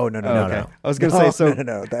 No. Okay. I was gonna say so.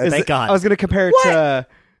 No. Thank God. I was gonna compare it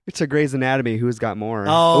to Grey's Anatomy. Who's got more?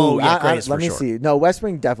 Oh, yeah, Grey's let for me sure. see. No, West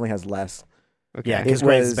Wing definitely has less. Okay. Yeah, because It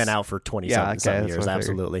Grey's was- been out for 20 Yeah, something, okay, some that's years. what I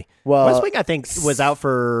figured. Absolutely. Well, West Wing, I think, was out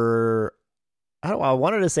for, I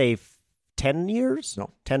wanted to say 10 years?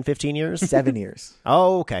 No. 10, 15 years? 7 years.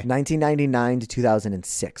 Oh, okay. 1999 to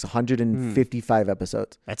 2006. 155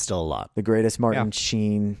 episodes. That's still a lot. The greatest Martin Yeah.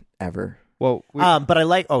 Sheen ever. Well, But I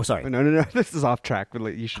like, oh, sorry. no. This is off track.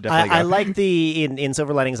 You should definitely. I go. like in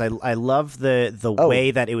Silver Linings. I love the way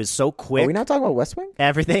that it was so quick. Are we not talking about West Wing?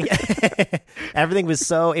 Everything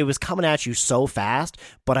was it was coming at you so fast,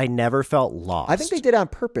 but I never felt lost. I think they did it on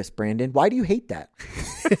purpose, Brandon. Why do you hate that?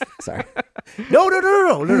 Sorry. No.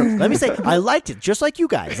 Let me say, I liked it just like you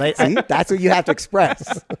guys. See, that's what you have to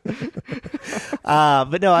express.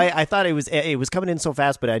 But no, I thought it was coming in so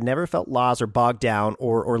fast, but I never felt lost or bogged down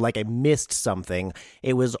or like I missed something.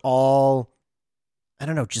 It was all, I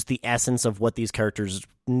don't know, just the essence of what these characters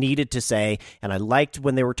needed to say. And I liked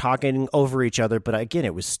when they were talking over each other, but again,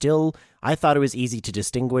 it was still, I thought it was easy to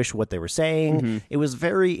distinguish what they were saying. Mm-hmm. It was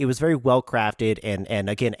very well crafted and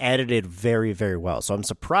again, edited very, very well. So I'm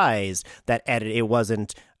surprised that it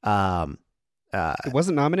wasn't, It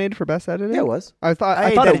wasn't nominated for best editing. Yeah, it was. I thought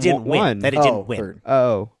that it it didn't won. win. That it didn't win. heard.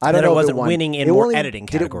 Oh, I That don't it know if wasn't won. winning in It more only- editing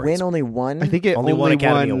Did it categories. win only one? I think it Only only won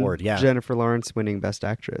Academy won Award, yeah. Jennifer Lawrence winning best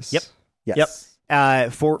actress. Yep. Yes. Yep.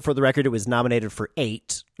 For the record, it was nominated for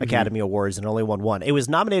 8 Academy Awards and only won 1. It was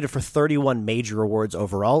nominated for 31 major awards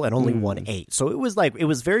overall and only won 8. So it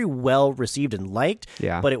was very well received and liked.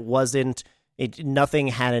 Yeah. But it wasn't. Nothing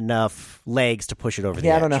had enough legs to push it over the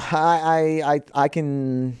edge. I don't know. I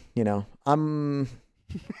can, I'm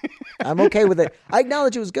okay with it. I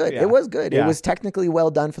acknowledge it was good. Yeah. It was good. Yeah. It was technically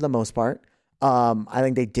well done for the most part. I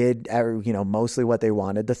think they did, mostly what they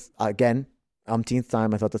wanted. Again, umpteenth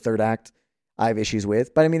time, I thought the third act I have issues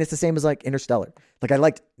with. But I mean, it's the same as like Interstellar. Like I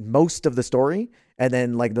liked most of the story, and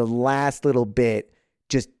then like the last little bit,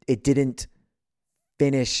 just it didn't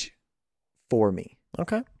finish for me.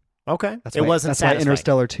 Okay. That's It why, wasn't That's why satisfying.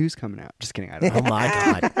 Interstellar 2's coming out. Just kidding. I don't Oh know. my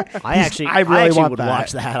God! I really actually want would that.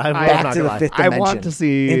 watch that. I'm Back not to gonna the lie. fifth I dimension. want to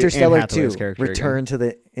see Interstellar Anne Hathaway's 2, character Return to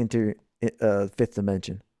the fifth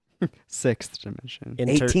dimension. again. Sixth dimension.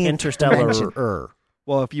 18th Interstellar. dimension.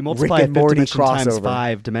 Well, if you multiply and fifth Morty dimension times crossover.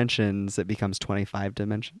 5 dimensions, it becomes 25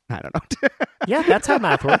 dimension. I don't know. Yeah, that's how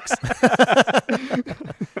math works.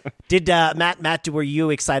 Did Matt? Were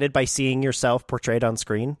you excited by seeing yourself portrayed on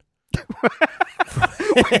screen?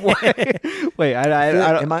 Wait, I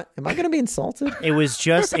don't. Am I going to be insulted? It was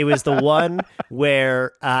the one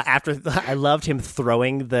where after I loved him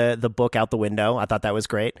throwing the book out the window. I thought that was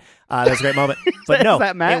great. That was a great moment. But no, Is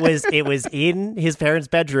that Matt? it was in his parents'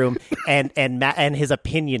 bedroom, and Matt and his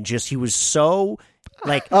opinion he was so.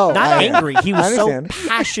 Like not angry, he was so understand.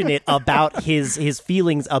 passionate about his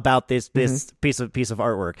feelings about this piece of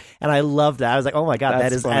artwork, and I loved that. I was like, "Oh my God, That's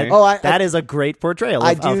that is funny. that is a great portrayal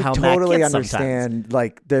I of do how totally Matt gets understand sometimes."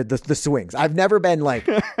 like the swings. I've never been like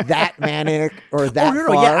that manic or that No,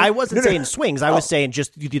 far. yeah, I wasn't No, no. saying swings. I was saying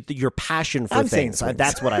just your passion for I'm saying things. swings.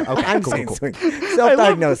 That's what I. Okay, I'm cool, saying cool. swings.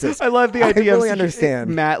 Self-diagnosis. I love the idea I really of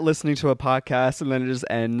understand. Matt listening to a podcast and then it just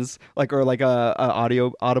ends or like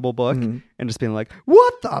a audible book and just being like,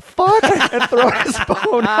 "What the fuck?" and throw his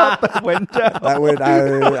phone out the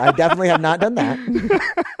window. I definitely have not done that.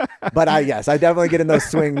 But I definitely get in those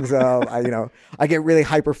swings. I get really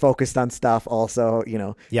hyper focused on stuff. Also,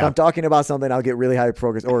 if I'm talking about something, I'll get really hyper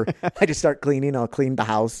focused. Or I just start cleaning. I'll clean the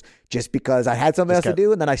house just because I had something else to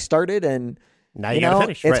do, and then I started, and Now you gotta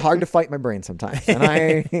finish. it's right. hard to fight my brain sometimes.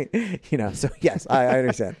 And so yes, I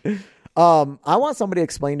understand. I want somebody to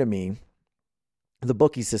explain to me the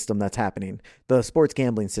bookie system that's happening, the sports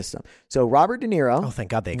gambling system. So Robert De Niro, Oh,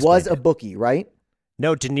 thank God they was explained a bookie, right?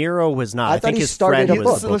 No, De Niro was not. I I, thought think he his started friend a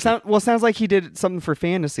was. book. the bookie. Sounds like he did something for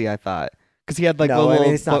fantasy. I thought because he had like No,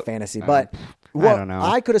 little. it's not fantasy. But I don't know.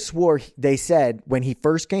 I could have swore they said when he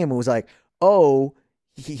first came, it was like, oh,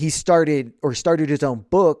 he started his own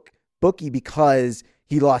bookie because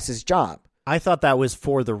he lost his job. I thought that was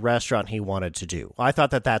for the restaurant he wanted to do. I thought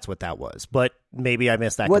that's what that was. But maybe I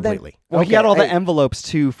missed that Well, then- completely. Well, he had all the Hey. envelopes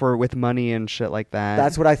too with money and shit like that.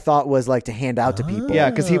 That's what I thought was like to hand out to people. Yeah,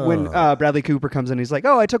 because when Bradley Cooper comes in, he's like,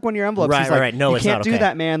 "Oh, I took one of your envelopes." Right, He's like, right. No, you it's can't not do okay.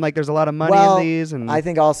 that, man. Like, there's a lot of money Well, in these, and I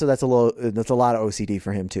think also that's a lot of OCD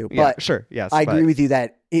for him too. yeah, But sure, yes, I but- agree with you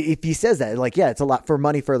that if he says that, like, yeah, it's a lot for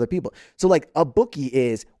money for other people. So like a bookie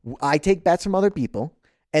is I take bets from other people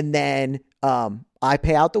and then I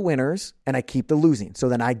pay out the winners and I keep the losing. So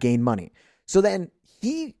then I gain money. So then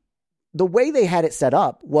the way they had it set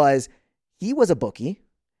up was he was a bookie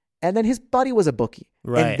and then his buddy was a bookie.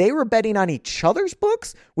 Right. And they were betting on each other's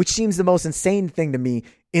books, which seems the most insane thing to me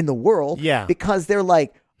in the world. Yeah. Because they're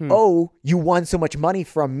like, oh, you won so much money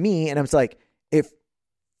from me. And I was like,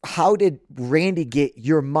 how did Randy get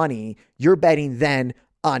your money? You're betting then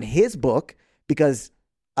on his book because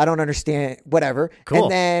I don't understand, whatever. Cool.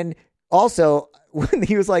 And then also when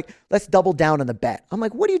he was like, let's double down on the bet. I'm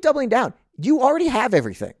like, what are you doubling down? You already have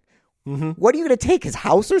everything. Mm-hmm. What are you going to take, his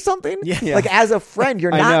house or something? Yeah. Like as a friend,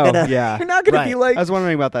 you're I not know, gonna yeah. you're not gonna Right. be like, I was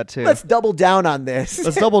wondering about that too. let's double down on this.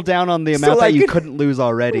 Let's double down on the So, amount like, that you it- couldn't lose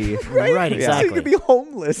already. Right, So exactly. you could be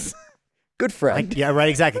homeless. Good friend. Yeah, right,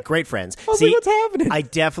 exactly. Great friends. I was like, what's happening? I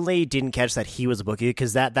definitely didn't catch that he was a bookie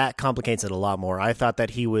because that complicates it a lot more. I thought that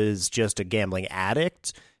he was just a gambling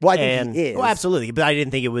addict. Well, I think he is. Well, absolutely. But I didn't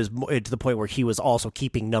think it was to the point where he was also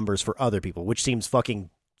keeping numbers for other people, which seems fucking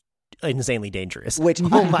insanely dangerous. Which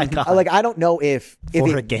oh my God. Like I don't know if For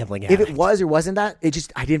a it, gambling if it addict. was or wasn't that. It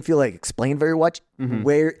just I didn't feel like explained very much.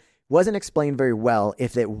 Where wasn't explained very well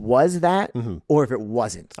if it was that or if it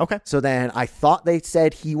wasn't. Okay. So then I thought they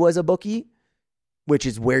said he was a bookie, which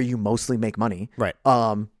is where you mostly make money. Right.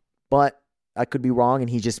 But I could be wrong, and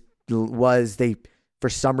he just was. They for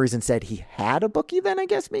some reason said he had a bookie. Then I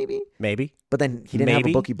guess maybe. Maybe. But then he didn't have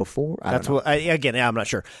Maybe. a bookie before. I That's don't know. what again. I'm not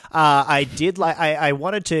sure. I did like. I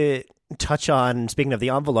wanted to touch on. Speaking of the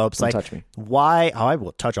envelopes, Don't like touch me. why? Oh, I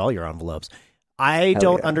will touch all your envelopes. I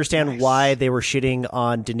don't yeah. understand why they were shitting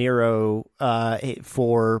on De Niro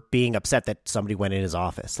for being upset that somebody went in his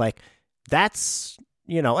office. Like that's.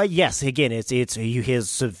 Yes, again, it's his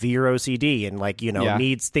severe OCD and Yeah.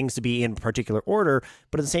 needs things to be in particular order.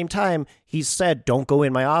 But at the same time, he said, "Don't go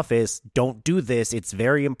in my office. Don't do this. It's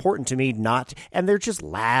very important to me not." And they're just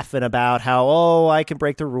laughing about how I can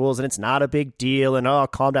break the rules and it's not a big deal and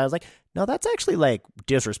calm down. I was like, no, that's actually like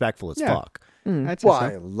disrespectful as Yeah. fuck. I'd say Well,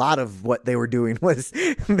 so. a lot of what they were doing was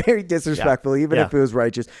very disrespectful, even Yeah. if it was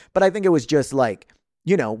righteous. But I think it was just like,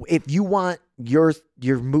 if you want your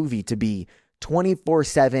movie to be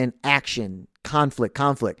 24/7 action, conflict,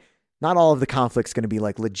 not all of the conflict's going to be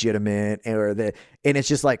like legitimate and it's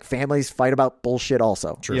just like families fight about bullshit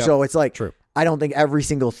also. True. Yep. So it's like, True. I don't think every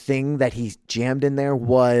single thing that he jammed in there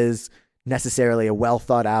was necessarily a well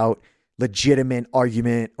thought out, legitimate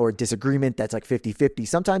argument or disagreement that's like 50-50.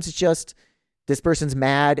 Sometimes it's just this person's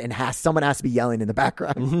mad and someone has to be yelling in the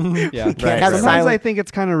background. Yeah, We can't have a Sometimes silent. I think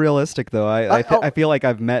it's kind of realistic, though. I feel like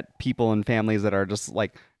I've met people and families that are just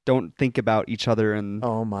like don't think about each other in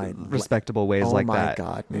Oh my respectable ways like my that.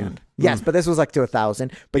 God, man. Yes, but this was like to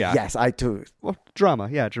 1,000. But Yeah. yes, I too. Well, drama,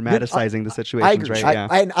 yeah, dramatizing the I situations, agree. right?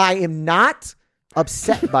 Yeah. I am not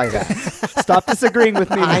upset by that. Stop disagreeing with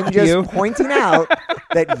me, I'm Matthew. just pointing out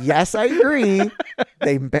that yes, I agree.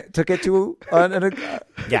 They took it to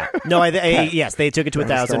Yeah. No, yes, they took it to I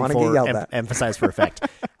just don't 1,000 wanna for get yelled at. emphasize for effect.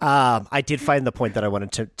 I did find the point that I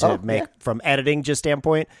wanted to make from editing just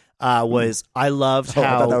standpoint was I loved I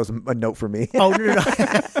how thought that was a note for me. Oh no.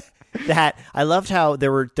 That I loved how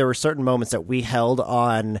there were certain moments that we held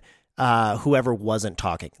on whoever wasn't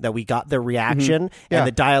talking, that we got their reaction Yeah. and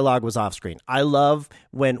the dialogue was off screen. I love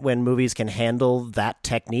when movies can handle that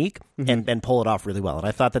technique and pull it off really well. And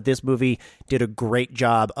I thought that this movie did a great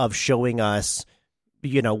job of showing us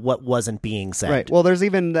what wasn't being said. Right. Well, there's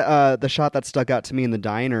even the shot that stuck out to me in the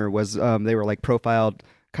diner was they were like profiled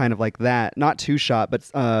kind of like that, not two shot, but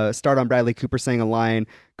start on Bradley Cooper saying a line,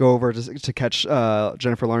 go over to catch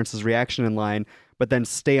Jennifer Lawrence's reaction in line, but then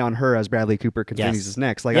stay on her as Bradley Cooper continues Yes. his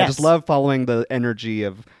next. Like Yes. I just love following the energy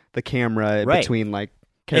of the camera Right. between like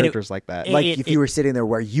characters like that. Like if you were sitting there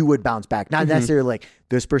where you would bounce back, not necessarily like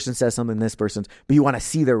this person says something, this person's, but you want to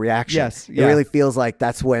see their reaction. Yes, It yeah. really feels like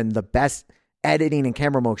that's when the best editing and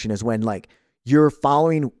camera motion is when like you're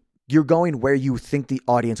going where you think the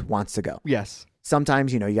audience wants to go. Yes.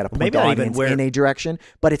 Sometimes, you got to point maybe the not even audience where- in a direction,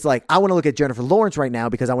 but it's like, I want to look at Jennifer Lawrence right now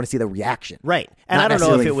because I want to see the reaction. Right. And Not I don't know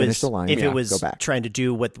if necessarily it was finish the line. if Yeah, it was go back. trying to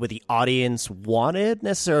do what the audience wanted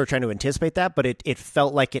necessarily, or trying to anticipate that, but it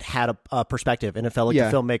felt like it had a perspective, and it felt like Yeah.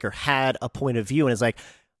 the filmmaker had a point of view, and it's like,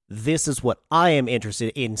 this is what I am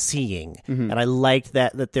interested in seeing. And I liked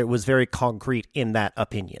that there was very concrete in that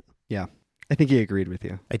opinion. Yeah. I think he agreed with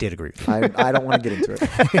you. I did agree. I don't want to get into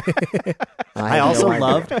it. I also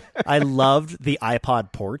loved the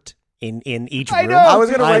iPod port in each room. I know. I was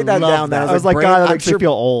going to write that love down. that. I was like, God, that makes me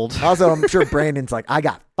feel old. Also, I'm sure Brandon's like, I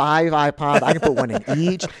got 5 iPods. I can put one in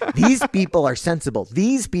each. These people are sensible.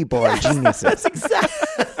 These people are geniuses. That's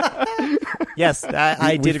exactly. Yes,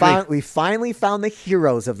 I did agree. We finally found the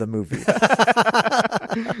heroes of the movie.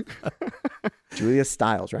 Julia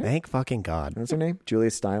Stiles, right? Thank fucking God. What's her name?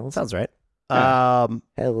 Julia Stiles? Sounds right.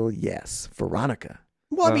 Hell yes. Veronica.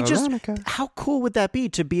 Well, I mean, just how cool would that be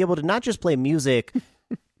to be able to not just play music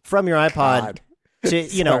from your iPod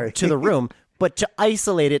to the room, but to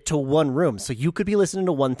isolate it to one room, so you could be listening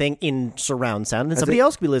to one thing in surround sound, and somebody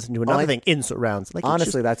else could be listening to another thing in surround. Like,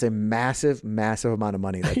 honestly, that's a massive, massive amount of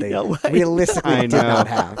money that they realistically did not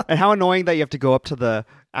have. And how annoying that you have to go up to the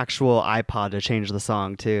actual iPod to change the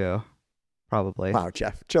song too. Probably. Wow,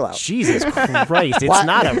 Jeff, chill out. Jesus Christ. It's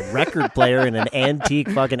not a record player in an antique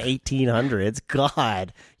fucking 1800s.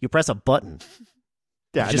 God, you press a button.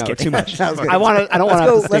 Yeah, just get too much. I don't want to have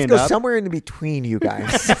to stand Let's go up. somewhere in between you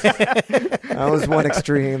guys. That was one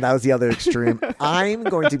extreme. That was the other extreme. I'm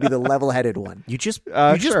going to be the level-headed one. You just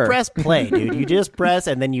sure. press play, dude. You just press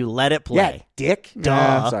and then you let it play. Yeah, dick.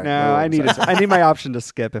 Duh. Sorry. No, I need my option to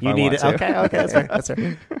skip if I need want it. to. Okay, that's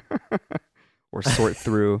fair. Or sort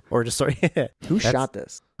through. Or just sort. Who shot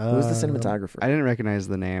this? Who's the cinematographer? I didn't recognize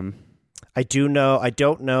the name. I don't know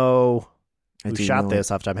who shot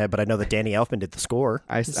this off the top of my head, but I know that Danny Elfman did the score.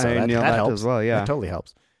 I knew that helps as well. Yeah, that totally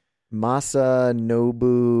helps.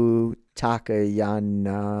 Masanobu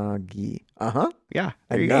Takayanagi. Yeah,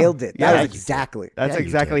 I nailed it. Yeah, That was exactly. That's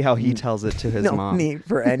exactly how he tells it to his no mom. need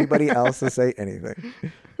for anybody else to say anything.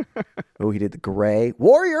 Oh, he did the Gray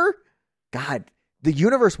Warrior. God, the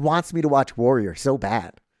universe wants me to watch Warrior so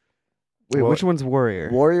bad. Wait, which one's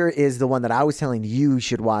Warrior? Warrior is the one that I was telling you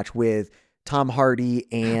should watch with Tom Hardy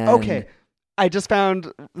and. Okay. I just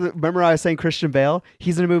found. Remember, I was saying Christian Bale.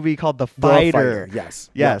 He's in a movie called The Fighter.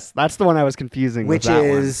 Yes, that's the one I was confusing. Which with that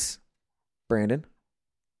is Brandon.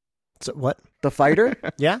 So what? The Fighter.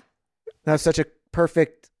 Yeah, that's such a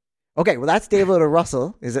perfect. Okay, well, that's David O.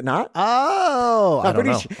 Russell, is it not? Oh, I don't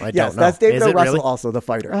know. I don't know. That's David O. Russell, really? also The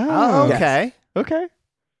Fighter. Oh, okay. Yes. Okay.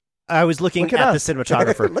 I was looking at the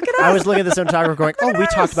cinematographer. I was looking at the cinematographer going, we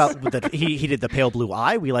talked about he did the Pale Blue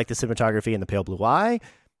Eye. We like the cinematography in the Pale Blue Eye.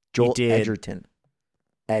 Joel Edgerton.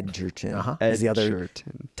 Is the other.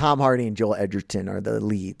 Tom Hardy and Joel Edgerton are the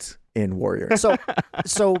leads in Warrior.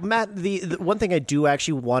 So Matt, the one thing I do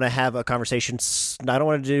actually want to have a conversation, I don't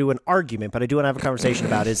want to do an argument, but I do want to have a conversation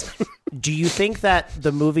about is, do you think that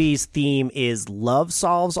the movie's theme is love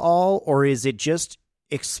solves all, or is it just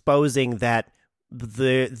exposing that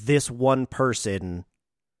this one person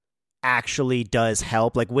actually does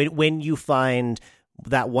help? Like when you find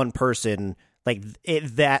that one person, like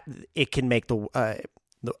it can make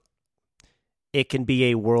it can be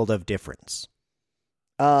a world of difference.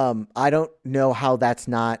 I don't know how that's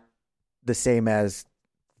not the same as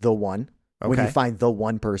the one. Okay. When you find the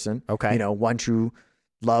one person, okay, one true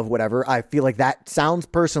love, whatever. I feel like that sounds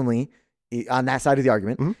personally on that side of the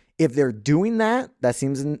argument. Mm-hmm. If they're doing that, that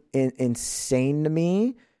seems insane to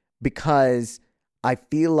me, because I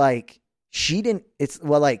feel like she didn't. It's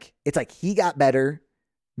like he got better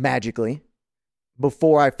magically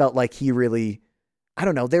before I felt like he really. I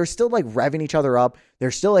don't know. They're still like revving each other up.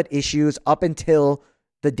 They're still at issues up until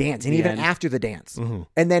the dance and even after the dance. Mm-hmm.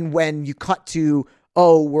 And then when you cut to,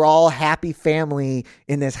 we're all happy family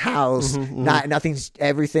in this house. Mm-hmm.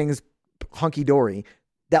 Everything's hunky dory.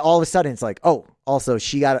 That all of a sudden it's like, also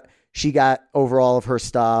she got over all of her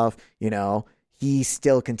stuff. He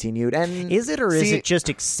still continued. And is it, or is it just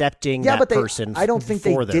accepting person? I don't think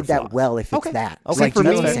they did that well. If it's that, okay, like, for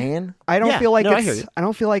me, what I'm saying? I don't feel like I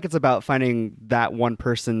don't feel like it's about finding that one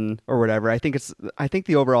person or whatever. I think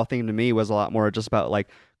the overall theme to me was a lot more just about like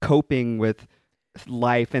coping with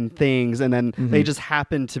life and things, and then they just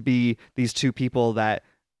happen to be these two people that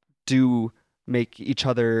do make each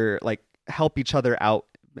other like help each other out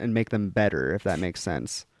and make them better, if that makes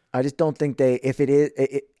sense. I just don't think they. If it is,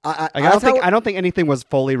 I don't think anything was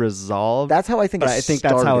fully resolved. That's how I think. But I think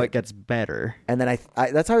that's how it gets better. And then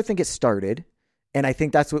that's how I think it started, and I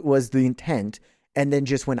think that's what was the intent. And then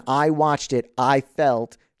just when I watched it, I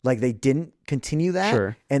felt like they didn't continue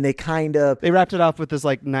that, and they wrapped it off with this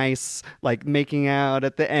like nice like making out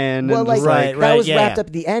at the end. Well, and like right, that was wrapped up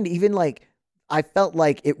at the end. Even like I felt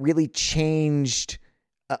like it really changed.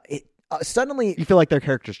 Suddenly, you feel like their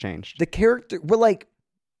characters changed. The character were like.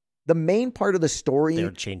 The main part of the story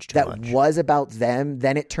that was about them,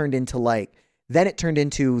 then it turned into like Then it turned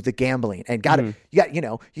into the gambling and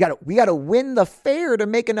we got to win the fair to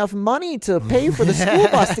make enough money to pay for the school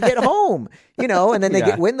bus to get home, and then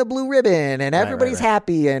they win the blue ribbon and everybody's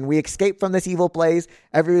happy and we escape from this evil place.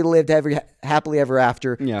 Everybody lived happily ever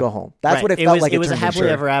after. Go home. That's what it felt like. It was a happily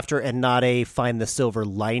ever after and not a find the silver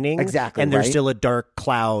lining. Exactly. And there's still a dark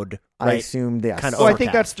cloud. Right? I assumed yes. Kind of I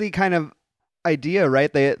think that's the kind of idea,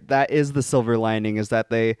 right? That is the silver lining, is that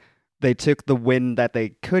they took the win that they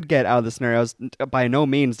could get out of the scenarios. By no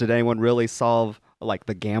means did anyone really solve like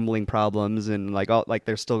the gambling problems and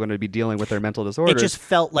they're still going to be dealing with their mental disorders. It just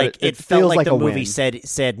felt like the movie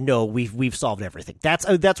said no, we've solved everything. That's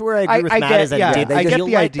where I agree with Matt. Is that it did I get feel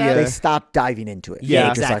the like idea. that. They stopped diving into it.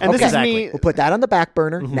 Yeah, exactly. And this is me. We'll put that on the back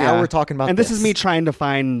burner. Now we're talking about. Mm-hmm. And this is me trying to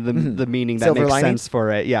find the meaning that Silver makes lining? sense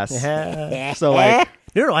for it. Yes. So like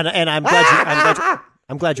No, and I'm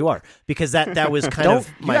glad you are, because that was kind of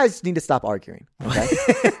you guys need to stop arguing. Okay.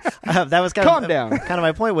 that was kind Calm of down. Kind of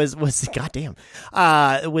my point was goddamn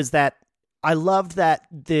was that I loved that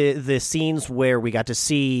the scenes where we got to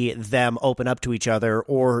see them open up to each other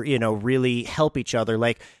or really help each other,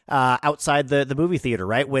 like outside the movie theater,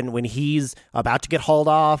 right, when he's about to get hauled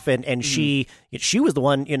off and she was the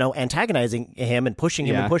one antagonizing him and pushing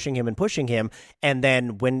him and pushing him and pushing him, and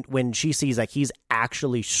then when she sees like he's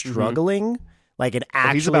actually struggling. Like it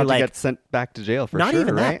actually, he's about to get sent back to jail for not sure,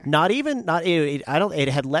 even right? that. Not even not. I don't. It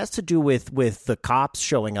had less to do with the cops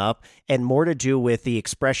showing up and more to do with the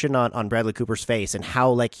expression on Bradley Cooper's face and how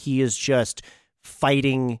like he is just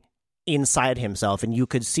fighting inside himself. And you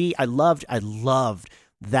could see. I loved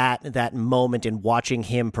that moment in watching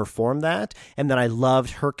him perform that, and then I loved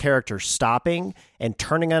her character stopping and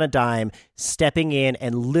turning on a dime, stepping in,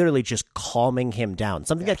 and literally just calming him down.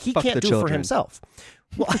 Something that he can't do for himself.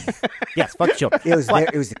 Well, yes, fuck children. It was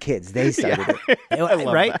the kids. They started it.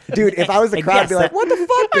 Right? Dude, if I was the crowd, I'd be like, what the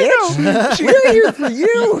fuck, bitch? We're here for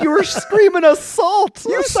you. You were screaming assault.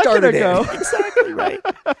 You started it. Exactly right.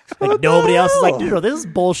 Like nobody else is like, dude, this is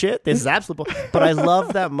bullshit. This is absolute bullshit. But I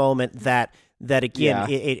love that moment that again,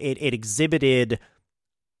 it exhibited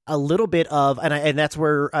a little bit of, and that's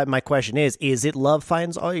where my question is it love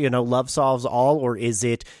finds all, love solves all, or is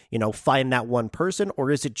it, find that one person, or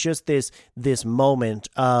is it just this moment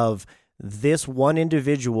of this one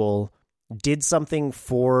individual did something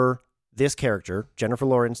for this character, Jennifer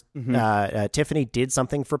Lawrence, Tiffany did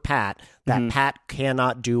something for Pat that Pat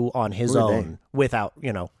cannot do on his own without,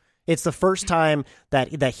 it's the first time that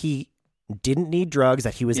he didn't need drugs,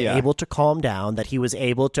 that he was able to calm down, that he was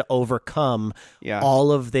able to overcome all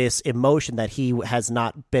of this emotion that he has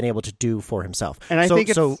not been able to do for himself. And I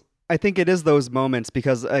think it is those moments,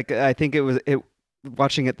 because I think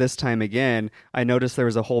watching it this time again, I noticed there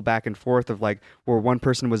was a whole back and forth of like where one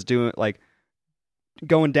person was doing like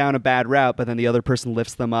going down a bad route, but then the other person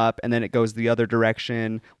lifts them up, and then it goes the other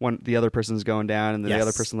direction. The other person's going down, and then the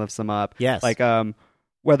other person lifts them up. Yes. Like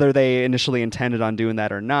whether they initially intended on doing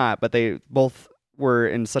that or not, but they both were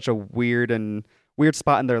in such a weird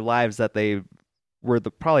spot in their lives that they were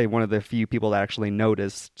probably one of the few people that actually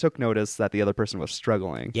took notice that the other person was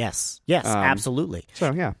struggling. Yes, absolutely.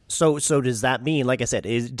 So yeah. So does that mean, like I said,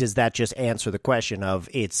 does that just answer the question of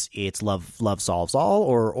it's love solves all,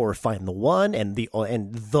 or find the one, and the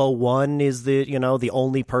one is the the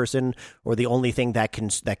only person or the only thing that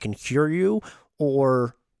can cure you,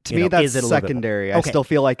 or to me that's secondary. Okay. I still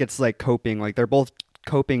feel like it's like coping, like they're both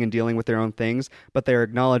coping and dealing with their own things, but they're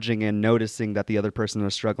acknowledging and noticing that the other person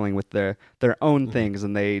is struggling with their own things,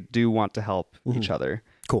 and they do want to help each other.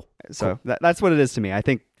 Cool. So that's what it is to me. I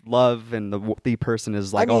think love and the person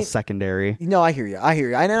is like all secondary. No, I hear you.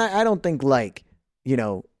 And I don't think like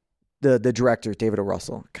the director David O.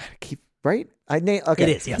 Russell. Gotta keep right. Okay. It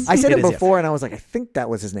is, yes. I said it is, before, and I was like, I think that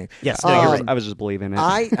was his name. Yes, no, you're right. I was just believing it.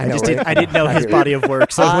 I didn't know his body of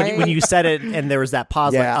work. So when you said it and there was that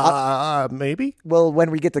pause, maybe. Well, when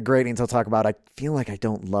we get to gradings, I'll talk about. I feel like I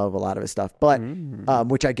don't love a lot of his stuff, but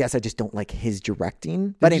which I guess I just don't like his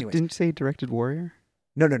directing. But anyway, didn't you say he directed Warrior?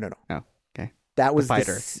 No. Oh, okay. That was The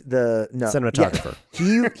Fighter. The cinematographer.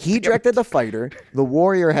 Yeah. He directed The Fighter. The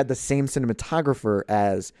Warrior had the same cinematographer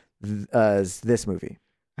as this movie.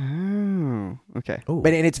 Oh, okay. Ooh.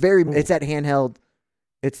 But it's that handheld.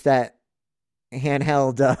 It's that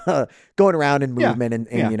handheld going around in movement and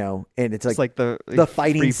and it's like the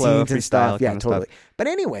fighting free flow, scenes and stuff. Yeah, totally. Stuff. But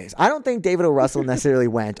anyways, I don't think David O. Russell necessarily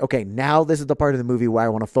went, okay, now this is the part of the movie where I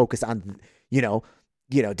want to focus on,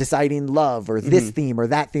 deciding love or this theme or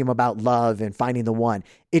that theme about love and finding the one.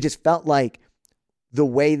 It just felt like the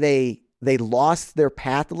way they lost their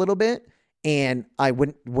path a little bit, and I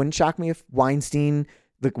wouldn't shock me if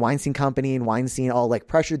the Weinstein Company and Weinstein all like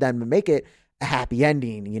pressured them to make it a happy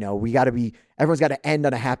ending. Everyone's got to end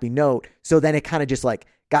on a happy note. So then it kind of just like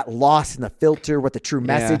got lost in the filter, what the true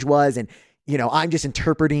message was. And, I'm just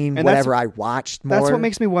interpreting whatever I watched more. That's what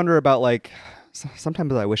makes me wonder about like,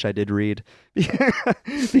 sometimes I wish I did read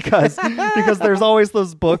because there's always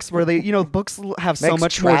those books where they, books have so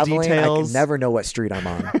much more details. I can never know what street I'm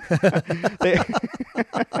on.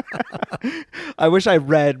 I wish I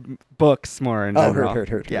read books more in general.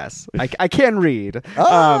 Heard. Yes, I can read.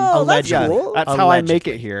 That's yeah, cool. That's how I make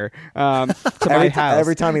it here to my house.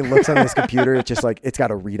 Every time he looks on his computer, it's just like, it's got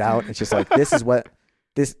to read out. It's just like, this is what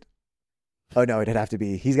this... Oh, no, it'd have to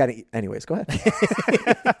be... He's got to... Anyways, go ahead.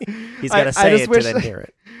 He's got to say it to then hear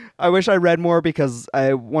it. I wish I read more because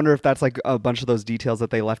I wonder if that's like a bunch of those details that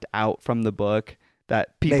they left out from the book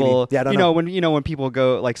that people... Maybe. Yeah, I don't know. When people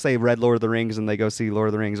go, like, say, read Lord of the Rings and they go see Lord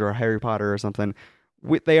of the Rings or Harry Potter or something,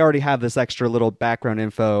 they already have this extra little background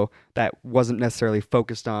info that wasn't necessarily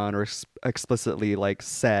focused on or explicitly, like,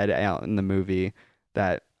 said out in the movie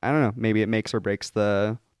that, I don't know, maybe it makes or breaks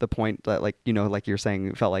the point that, like, like you're saying,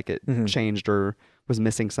 it felt like it changed or was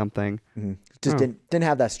missing something. Just didn't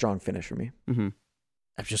have that strong finish for me. I'm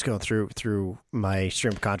just going through my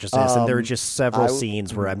stream of consciousness, and there were just several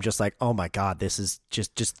scenes where I'm just like, oh my god, this is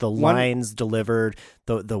just the lines delivered,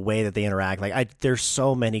 the way that they interact. Like, there's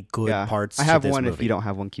so many good parts. I have to this one movie. if you don't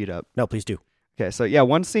have one queued up. No, please do. Okay, so yeah,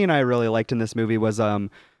 one scene I really liked in this movie was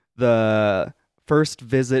the first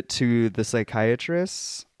visit to the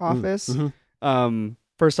psychiatrist's office.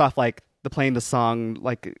 First off, like playing the song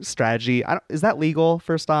like strategy, is that legal?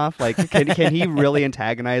 First off, like can he really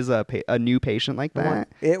antagonize a new patient like that?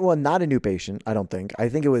 Well, not a new patient. I don't think. I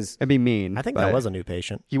think it was. It'd be mean. I think that was a new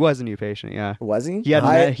patient. He was a new patient. Yeah. Was he? He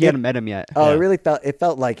hadn't met him yet. Oh, yeah. It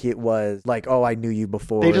felt like it was like, oh, I knew you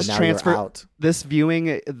before. They just now transferred you're out. This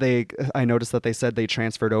viewing. I noticed that they said they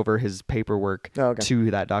transferred over his paperwork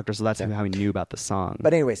to that doctor, so that's how he knew about the song.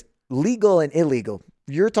 But anyways, legal and illegal.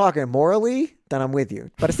 You're talking morally, then I'm with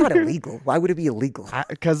you. But it's not illegal. Why would it be illegal?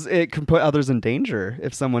 Because it can put others in danger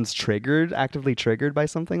if someone's actively triggered by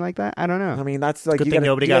something like that. I don't know. I mean, that's like... Good thing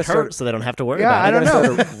nobody got hurt, so they don't have to worry about it. I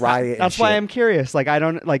don't know. Riot that's why I'm curious. Like, I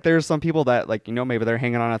don't... Like, there's some people that, like, maybe they're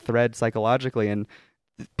hanging on a thread psychologically, and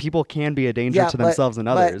people can be a danger to themselves and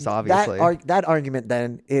others, obviously. That argument,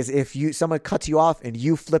 then, is if someone cuts you off and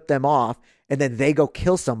you flip them off, and then they go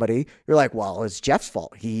kill somebody, you're like, well, it's Jeff's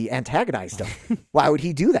fault. He antagonized him. Why would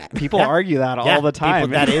he do that? People argue that all the time.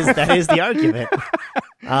 That is the argument.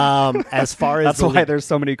 As far as that's why there's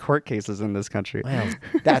so many court cases in this country. Well,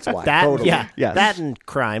 that's why. That and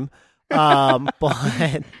crime.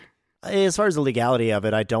 But as far as the legality of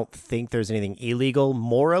it, I don't think there's anything illegal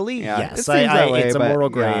morally. Yes, it's a moral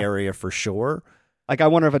gray area for sure. Like, I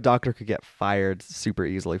wonder if a doctor could get fired super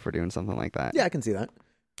easily for doing something like that. Yeah, I can see that.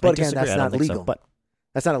 But again, that's not legal. But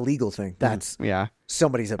that's not a legal thing. That's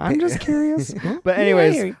somebody's opinion. I'm just curious. But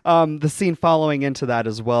anyways, the scene following into that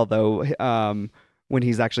as well, though, when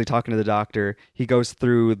he's actually talking to the doctor, he goes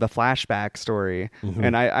through the flashback story.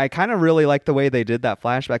 And I kind of really like the way they did that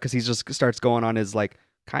flashback, because he just starts going on his like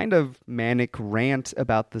kind of manic rant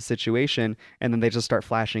about the situation, and then they just start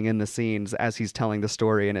flashing in the scenes as he's telling the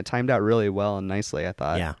story, and it timed out really well and nicely, I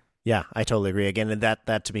thought. Yeah, I totally agree. Again, and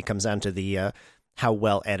that to me comes down to the how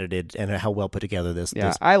well edited and how well put together this.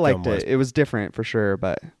 Yeah, I liked it. It was different for sure,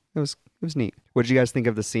 but it was neat. What did you guys think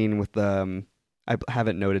of the scene with the? I have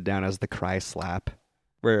it noted down as the cry slap,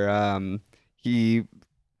 where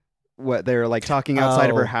they're like talking outside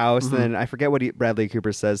of her house, and then I forget what Bradley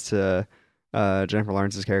Cooper says to Jennifer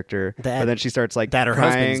Lawrence's character, but then she starts like that her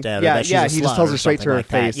crying. husband's dead. Yeah, that she's he just tells her straight to her like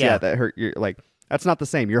face. That. That you're like, that's not the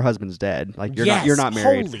same. Your husband's dead. Like you're not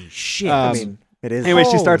married. Holy shit! I mean, it is. Anyway,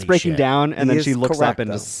 she starts breaking shit. down, and then she looks correct, up and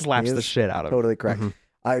though. just slaps the shit out of him. Totally correct.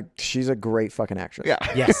 She's a great fucking actress. Yeah.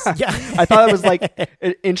 Yes. Yeah. I thought it was like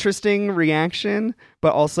an interesting reaction,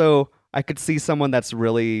 but also I could see someone that's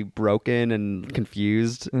really broken and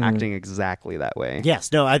confused acting exactly that way.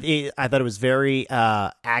 Yes. No, I thought it was very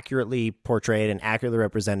accurately portrayed and accurately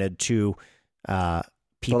represented to people.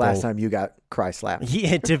 The last time you got cry slapped.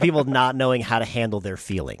 Yeah, to people not knowing how to handle their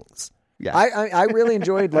feelings. Yeah. I really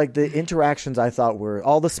enjoyed like the interactions. I thought were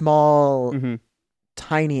all the small,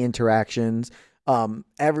 tiny interactions.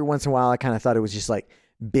 Every once in a while, I kind of thought it was just like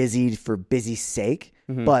busy for busy's sake,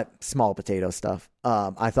 but small potato stuff.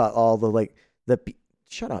 I thought all the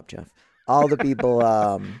shut up, Jeff. All the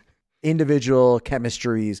people, individual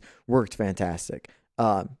chemistries worked fantastic.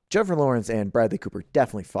 Jennifer Lawrence and Bradley Cooper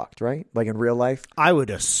definitely fucked, right? Like in real life. I would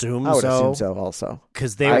assume so also.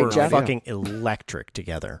 Because they were fucking electric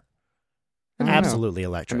together. Absolutely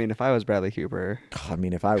electric. I mean, if I was Bradley Cooper. I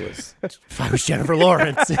mean, if I was Jennifer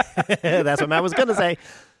Lawrence. That's what Matt was going to say.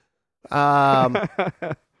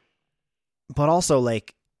 But also,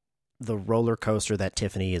 like, the roller coaster that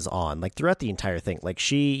Tiffany is on, like, throughout the entire thing. Like,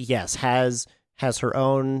 she, yes, has her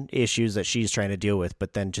own issues that she's trying to deal with,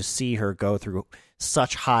 but then just see her go through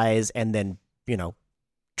such highs and then,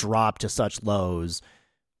 drop to such lows,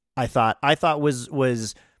 I thought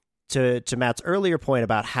was to Matt's earlier point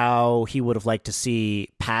about how he would have liked to see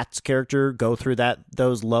Pat's character go through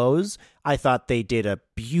those lows. I thought they did a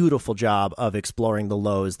beautiful job of exploring the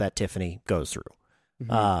lows that Tiffany goes through.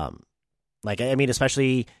 Mm-hmm.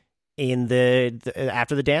 Especially in the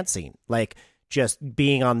after the dance scene, like, just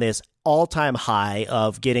being on this all-time high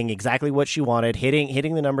of getting exactly what she wanted,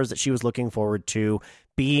 hitting the numbers that she was looking forward to,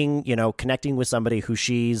 being, connecting with somebody who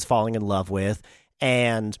she's falling in love with,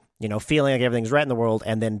 and, feeling like everything's right in the world,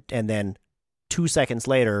 and then 2 seconds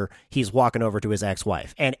later, he's walking over to his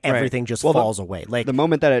ex-wife, and everything just falls away. Like, the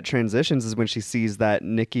moment that it transitions is when she sees that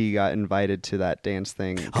Nikki got invited to that dance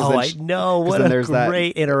thing. I know. What a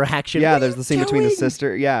great interaction. Yeah, there's the scene between the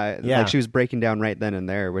sister. Yeah, like, she was breaking down right then and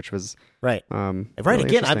there, which was right. Really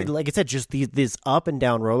Again, I mean, like I said, just this up and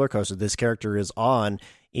down roller coaster this character is on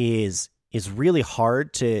is really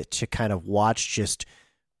hard to kind of watch. Just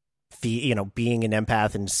being an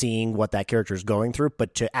empath and seeing what that character is going through,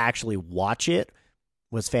 but to actually watch it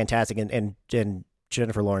was fantastic. And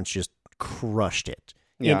Jennifer Lawrence just crushed it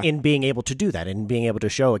in being able to do that and being able to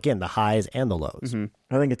show, again, the highs and the lows.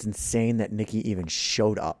 Mm-hmm. I think it's insane that Nikki even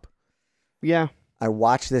showed up. Yeah. I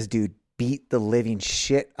watched this dude beat the living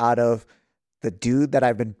shit out of the dude that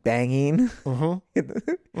I've been banging.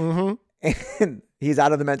 Mm-hmm. And he's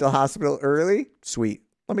out of the mental hospital early. Sweet.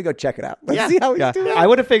 Let me go check it out. Let's see how he's doing. I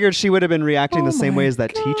would have figured she would have been reacting the same way as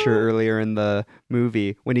that teacher earlier in the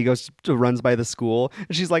movie when he runs by the school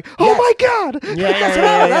and she's like, "Oh my god!"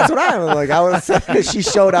 That's what I was like. I was. She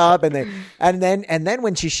showed up and then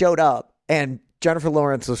when she showed up and Jennifer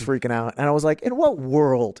Lawrence was freaking out, and I was like, in what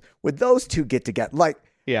world would those two get together? Like,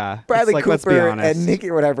 Bradley Cooper and Nikki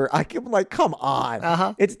or whatever. I'm like, come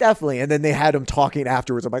on. It's definitely. And then they had him talking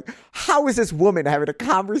afterwards. I'm like, how is this woman having a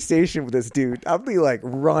conversation with this dude? I'll be like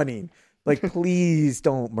running. Like, please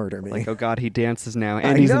don't murder me. Like, oh God, he dances now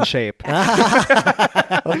and he's in shape.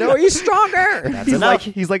 Oh no, he's stronger.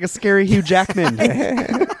 He's like a scary Hugh Jackman.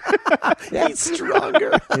 He's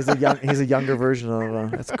stronger. He's a younger version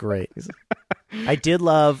of. That's great. I did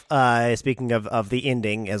love. Speaking of the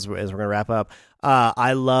ending, as we're gonna wrap up,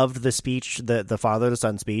 I loved the speech, the father to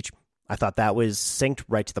son speech. I thought that was synced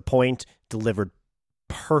right to the point, delivered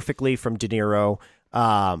perfectly from De Niro.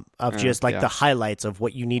 Of just like the highlights of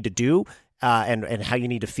what you need to do, and how you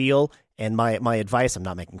need to feel. And my advice, I'm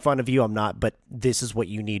not making fun of you. I'm not, but this is what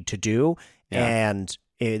you need to do. Yeah. And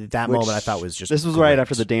moment I thought was just this was great. Right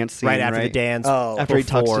after the dance scene, right after the dance. After he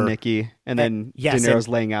talks to Nikki, and then De Niro's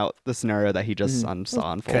laying out the scenario that he just saw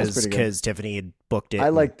unfold. Because Tiffany had booked it. I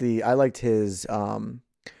liked his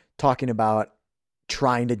talking about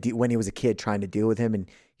trying to when he was a kid, trying to deal with him, and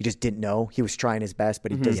he just didn't know. He was trying his best,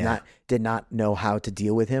 but he did not know how to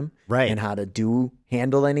deal with him, and how to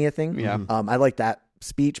handle anything. Yeah, I like that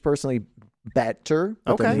speech personally better.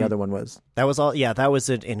 But then the other one was that was all. Yeah, that was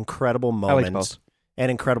an incredible moment. I both. An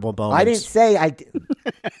incredible moment. I didn't say I did.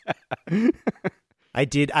 I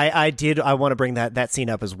did. I want to bring that scene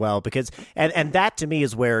up as well because and that to me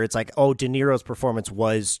is where it's like, oh, De Niro's performance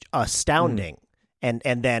was astounding, and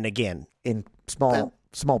then again in small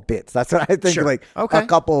bits. That's what I think. Sure. Like a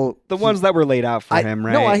couple, the ones that were laid out for him,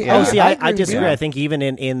 right? No, I disagree. I think even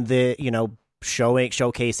in the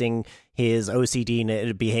showcasing his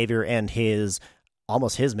OCD behavior and his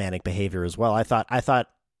manic behavior as well. I thought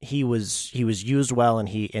he was used well and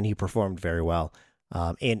he performed very well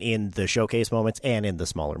in the showcase moments and in the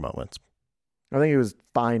smaller moments. I think he was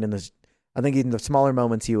fine I think in the smaller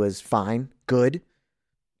moments he was fine, good.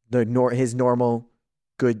 His normal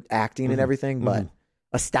good acting and everything, but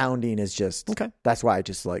astounding is just that's why I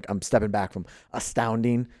just like I'm stepping back from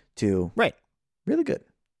astounding to really good,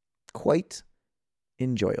 quite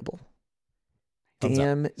enjoyable,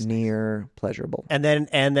 damn near pleasurable. And then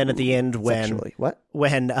at the end when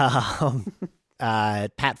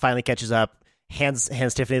Pat finally catches up, hands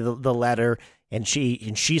Tiffany the letter, and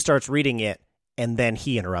she starts reading it, and then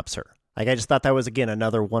he interrupts her. Like, I just thought that was again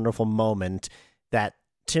another wonderful moment that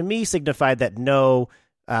to me signified that no.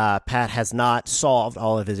 Pat has not solved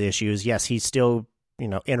all of his issues. Yes, he still,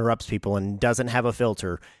 interrupts people and doesn't have a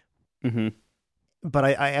filter. Mm-hmm. But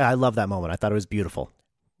I love that moment. I thought it was beautiful.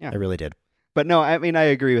 Yeah, I really did. But no, I mean, I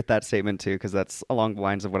agree with that statement too, because that's along the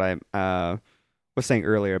lines of what I was saying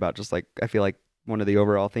earlier about just like, I feel like one of the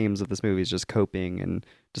overall themes of this movie is just coping, and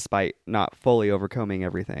despite not fully overcoming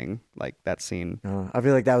everything, like that scene. I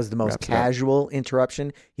feel like that was the most casual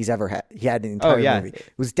interruption he's ever had. He had an entire movie.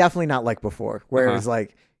 It was definitely not like before, where it was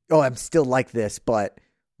like, oh, I'm still like this, but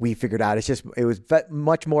we figured out it was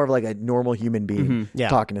much more of like a normal human being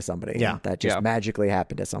talking to somebody. Yeah. That just magically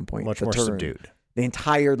happened at some point. Much more subdued. The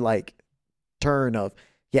entire like turn of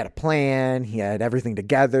he had a plan, he had everything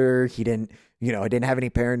together, he didn't have any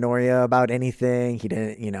paranoia about anything. He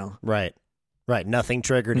didn't, Right. Nothing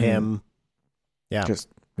triggered him. Yeah. Just,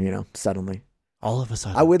 suddenly. All of a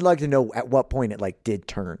sudden. I would like to know at what point it like did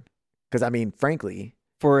turn. Because I mean, frankly,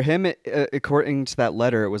 for him, according to that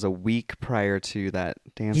letter, it was a week prior to that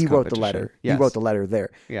dance he competition. wrote the letter. Yes. He wrote the letter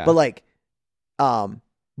there. Yeah. But like,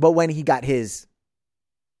 but when he got his,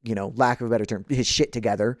 lack of a better term, his shit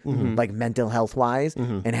together, like mental health wise,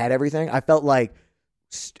 and had everything, I felt like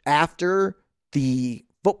after the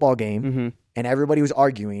football game and everybody was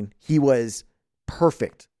arguing, he was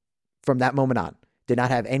perfect from that moment on. Did not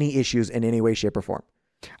have any issues in any way, shape, or form.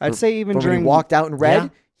 I'd say even during when he walked out and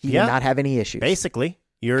read, he did not have any issues. Basically,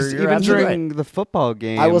 you're even during the football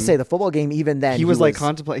game. I will say the football game. Even then, he was like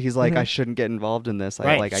contemplating. He's like, I shouldn't get involved in this.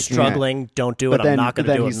 Right, I struggling. Don't do it. I'm not going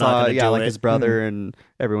to do it. He saw, like his brother and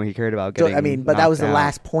everyone he cared about. So, I mean, but that was the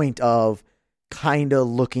last point of kind of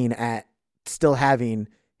looking at still having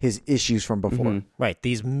his issues from before. Right.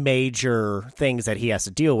 These major things that he has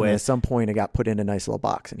to deal with. And at some point, it got put in a nice little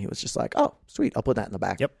box, and he was just like, oh, sweet, I'll put that in the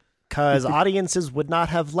back. Yep. Because audiences would not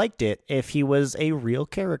have liked it if he was a real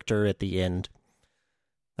character at the end.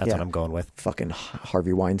 That's what I'm going with. Fucking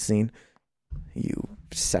Harvey Weinstein, you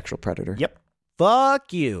sexual predator. Yep.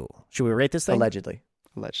 Fuck you. Should we rate this thing? Allegedly.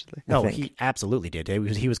 No, he absolutely did.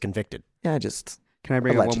 He was convicted. Yeah, Can I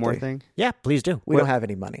bring up one more thing? Yeah, please do. We don't have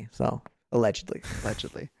any money, so allegedly.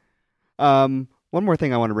 One more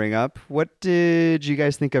thing I want to bring up. What did you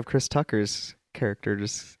guys think of Chris Tucker's character?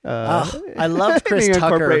 I loved Chris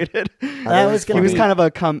Tucker. He was kind of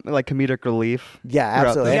a comedic relief. Yeah,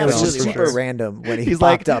 absolutely. Yeah, it was just absolutely. super random when he's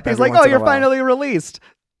popped like, up. He's like, oh, you're finally released.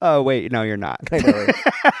 Oh, wait, no, you're not. I know.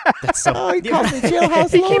 That's so. He calls me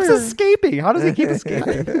jailhouse He lawyer. keeps escaping. How does he keep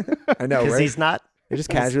escaping? I know, Because right? he's not. They just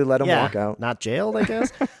casually let him walk out. Not jailed, I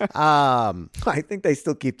guess. I think they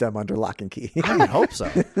still keep them under lock and key. I would hope so.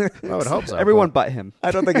 Everyone but him.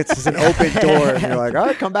 I don't think it's just an open door and you're like, all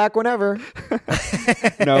right, come back whenever.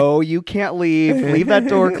 No, you can't leave. Leave that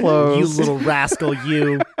door closed. You little rascal,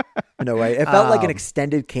 you. No, right? It felt like an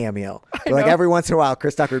extended cameo. Like every once in a while,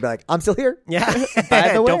 Chris Tucker would be like, I'm still here. Yeah.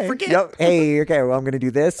 By the way. Don't forget. Yep. Hey, okay, well, I'm going to do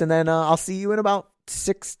this, and then I'll see you in about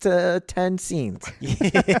 6 to 10 scenes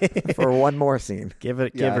for one more scene. Give or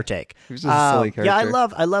take. He was just a silly character. Yeah, I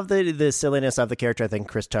love the silliness of the character. I think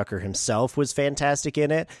Chris Tucker himself was fantastic in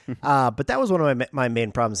it. But that was one of my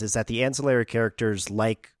main problems, is that the ancillary characters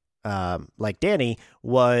like Danny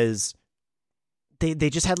was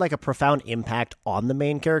they just had like a profound impact on the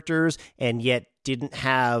main characters, and yet didn't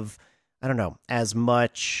have, I don't know, as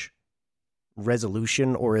much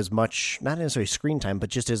resolution or as much, not necessarily screen time,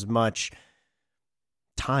 but just as much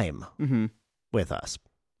time with us.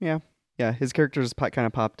 Yeah. His characters kind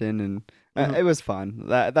of popped in, and it was fun.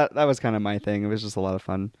 That was kind of my thing. It was just a lot of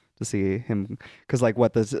fun to see him, because like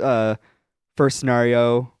this first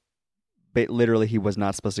scenario, literally he was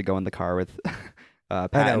not supposed to go in the car with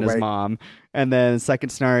Pat and his mom, and then second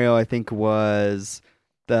scenario I think was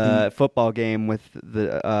the football game with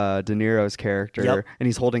the De Niro's character, and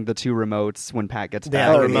he's holding the two remotes when Pat gets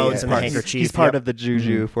back. The remotes and the handkerchief. He's part of the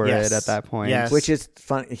juju for it at that point. Yes. Which is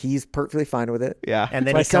fun. He's perfectly fine with it. Yeah. And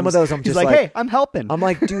then like some of those, I'm he's just like, hey, I'm helping. I'm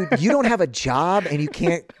like, dude, you don't have a job, and you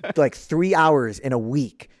can't, like 3 hours in a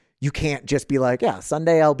week. You can't just be like, yeah,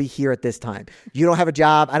 Sunday I'll be here at this time. You don't have a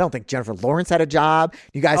job. I don't think Jennifer Lawrence had a job.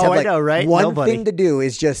 You guys have like right? one thing to do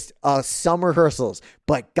is just some rehearsals.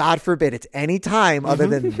 But God forbid it's any time other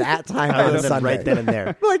than that time on Sunday. Right then and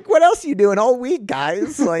there. Like, what else are you doing all week,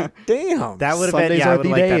 guys? Like, damn. That would have been, I would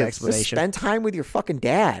like that explanation. Just spend time with your fucking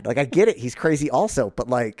dad. Like, I get it. He's crazy also. But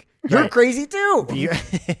like, you're crazy too.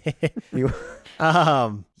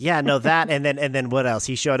 That and then what else?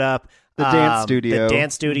 He showed up. The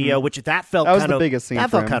dance studio, which that felt that was kind the of biggest scene.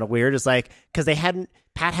 That felt kind of weird. It's like, because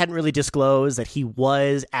Pat hadn't really disclosed that he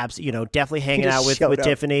was definitely hanging out with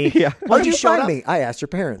Tiffany. Yeah. How'd you find me? I asked your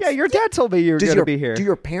parents. Yeah, your dad told me you were going to be here. Do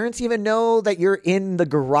your parents even know that you're in the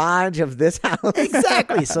garage of this house?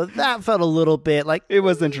 Exactly. So that felt a little bit like it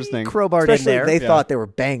was interesting. Crowbarred Especially in there. They thought they were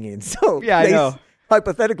banging. So I know.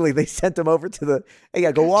 Hypothetically, they sent him over to the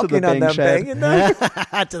go walk in on them banging them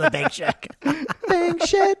to the bank shack. Bang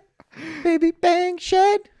shed. Baby bang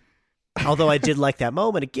shed. Although I did like that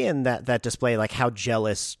moment again, that display, like how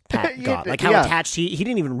jealous Pat got, like how attached he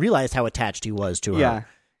didn't even realize how attached he was to her. Yeah.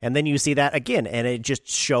 And then you see that again, and it just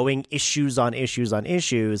showing issues on issues on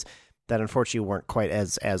issues that unfortunately weren't quite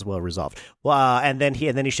as well resolved. Well, and then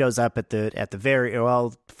he shows up at the very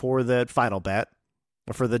for the final bet,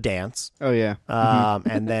 for the dance. Oh yeah.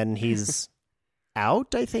 And then he's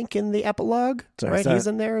out, I think, in the epilogue. Sorry, right, he's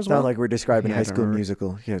in there as well. well. Like we're describing High School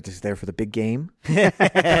Musical. He's there for the big game. He's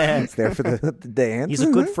there for the dance. He's a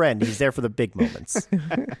good friend. He's there for the big moments.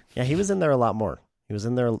 Yeah, he was in there a lot more. He was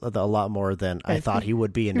in there a lot more than I thought he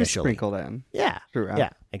would be initially. Sprinkled in. Yeah. Throughout. Yeah,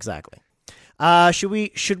 exactly.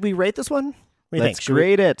 Should we rate this one? What do you Let's think?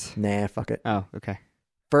 rate it. Nah, fuck it. Oh, okay.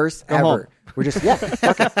 First Go ever. home. We're just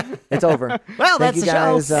fuck it. It's over. Well, Thank that's you the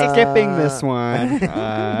guys. show. Skipping this one.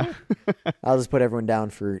 I'll just put everyone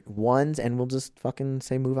down for ones, and we'll just fucking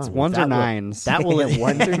say move on. Ones That or will- nines. That will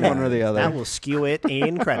Ones or one or the other. That will skew it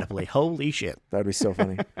incredibly. Holy shit! That'd be so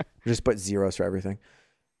funny. Just put zeros for everything.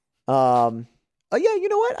 Oh yeah, you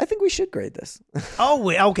know what? I think we should grade this. Oh,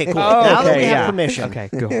 okay, cool. Oh, Now that we okay, have yeah. permission, Okay,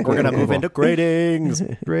 go. we're gonna move into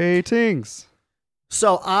gradings. Ratings.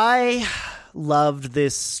 So I loved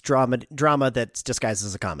this drama that's disguised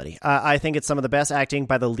as a comedy. I think it's some of the best acting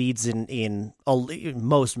by the leads in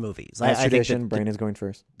most movies. As I tradition, think Brandon's going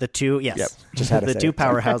first. the two, yes, Yep. Just had to the say two it.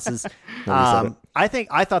 powerhouses. Nobody said it.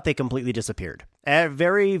 I thought they completely disappeared.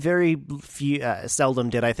 Very, very few, seldom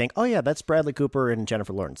did I think, oh yeah, that's Bradley Cooper and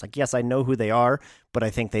Jennifer Lawrence. Like, yes, I know who they are, but I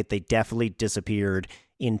think they definitely disappeared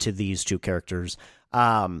into these two characters.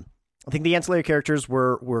 I think the ancillary characters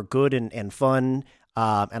were good and fun,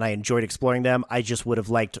 and I enjoyed exploring them. I just would have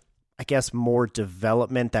liked, I guess, more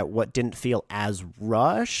development that didn't feel as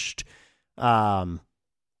rushed.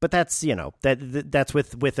 But that's, that's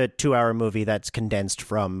with a 2-hour movie that's condensed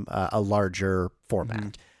from a larger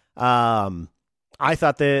format. Mm-hmm. I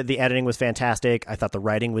thought the editing was fantastic. I thought the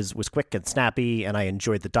writing was quick and snappy, and I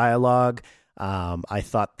enjoyed the dialogue. I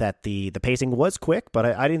thought that the pacing was quick, but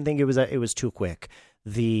I didn't think it was too quick.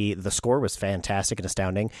 The score was fantastic and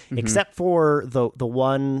astounding, except for the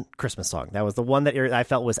one Christmas song. That was the one that I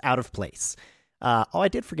felt was out of place. I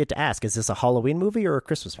did forget to ask, is this a Halloween movie or a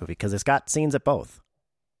Christmas movie? Because it's got scenes at both.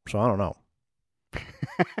 So I don't know.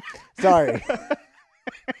 Sorry.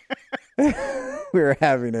 We were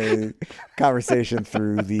having a conversation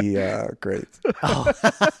through the grades. Oh,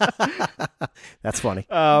 that's funny.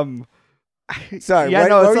 Sorry. Yeah,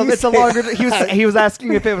 what were you it's a saying? longer. He was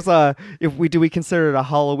asking if it was do we consider it a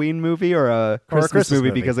Halloween movie or a Christmas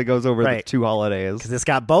movie because it goes over the Right. two holidays. Because it's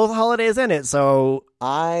got both holidays in it, so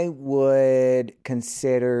I would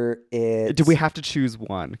consider it. Do we have to choose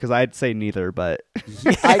one? Because I'd say neither, but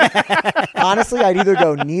Honestly, I'd either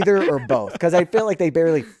go neither or both because I feel like they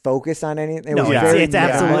barely focus on anything. No, was it's very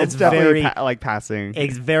absolutely- minimal. it's definitely very- passing.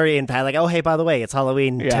 it's very impact. Like, oh hey, by the way, it's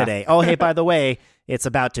Halloween today. Oh hey, by the way, it's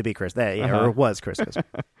about to be Christmas, or it was Christmas.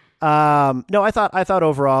 No, I thought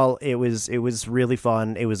overall it was really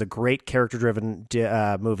fun. It was a great character driven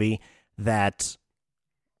movie that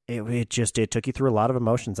it took you through a lot of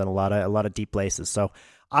emotions and a lot of deep places. So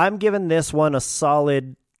I'm giving this one a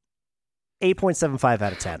solid 8.75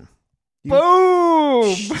 out of 10.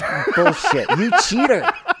 Boom! Bullshit. You cheater.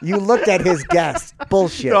 You looked at his guess.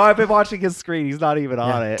 Bullshit. No, I've been watching his screen. He's not even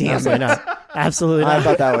on it. Absolutely not. Absolutely not. I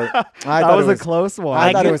thought that was. That was a close one.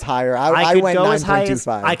 I thought it was higher. I could went go as high as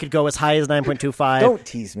 9.25. I could go as high as 9.25. Don't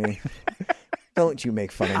tease me. Don't you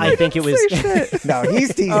make fun of me. I think it was. No,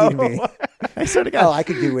 he's teasing me. I swear to God. Oh, I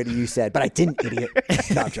could do what you said, but I didn't, idiot.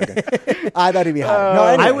 No, I'm joking. I thought he'd be higher. No,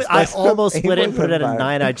 anyways, I that's almost split it and put it at a 8.75.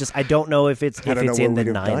 9. I don't know if it's don't know in what the we'd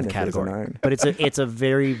have done 9 if it was a category, 9. but it's a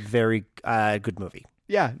very very good movie.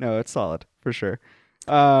 Yeah, no, it's solid for sure.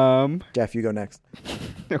 Jeff, you go next.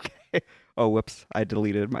 Okay. Oh, whoops! I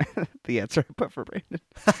deleted the answer I put for Brandon.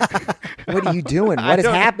 What are you doing? What is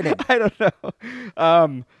happening? I don't know.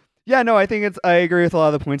 Yeah, no, I think I agree with a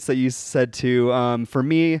lot of the points that you said too. For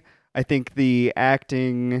me, I think the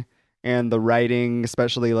acting and the writing,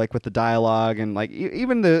 especially like with the dialogue and like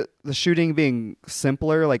even the shooting being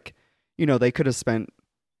simpler, like, they could have spent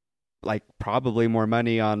like probably more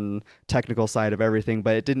money on technical side of everything,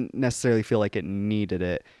 but it didn't necessarily feel like it needed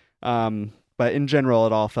it. But in general,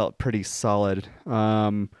 it all felt pretty solid.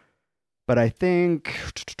 But I think,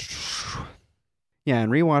 yeah, in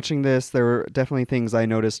rewatching this, there were definitely things I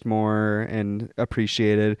noticed more and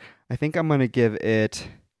appreciated. I think I'm going to give it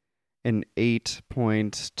an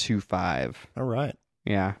 8.25. All right.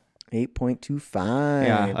 Yeah. 8.25.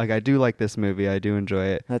 Yeah, like I do like this movie. I do enjoy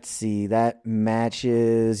it. Let's see. That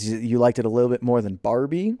matches. You liked it a little bit more than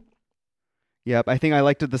Barbie. Yep, I think I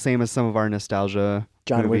liked it the same as some of our nostalgia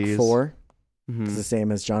John movies. Wick 4. It's the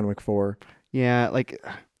same as John Wick 4. Yeah, like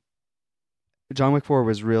John Wick 4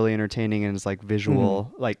 was really entertaining and it's like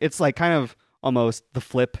visual. Like it's like kind of almost the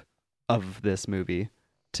flip of this movie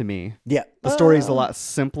to me. Yeah. The story's a lot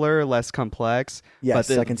simpler, less complex, Yes,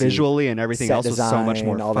 but I can see visually and everything set else was so much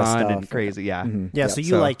more design, all that fun stuff. and crazy. Yeah. Yeah, Yep. so you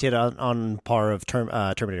So- liked it on par of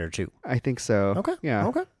Terminator 2. I think so. Okay. Yeah.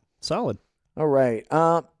 Okay. Solid. All right.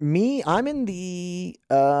 Me, I'm in the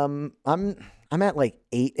I'm at like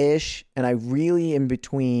 8-ish, and I really in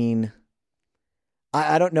between.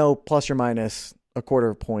 I don't know, plus or minus a quarter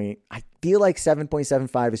of a point. I feel like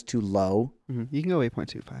 7.75 is too low. You can go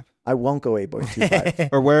 8.25 I won't go 8.25.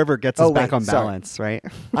 or wherever it gets us Oh, back wait, on sorry. balance, right?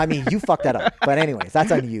 I mean, you fucked that up. But anyways, that's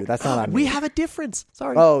on you. That's not on me. We have a difference.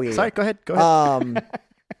 Sorry. Oh, yeah, Sorry. yeah. Go ahead. Go ahead.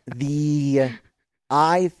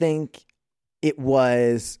 I think it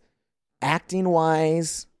was acting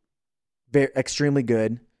wise, extremely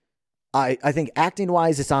good. I think acting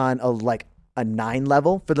wise, it's on a 9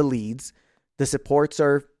 level for the leads. The supports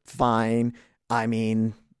are fine. I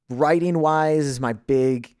mean, writing wise is my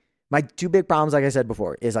two big problems. Like I said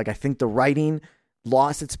before, is like I think the writing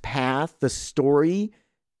lost its path, the story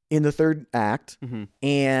in the third act,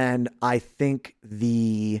 and I think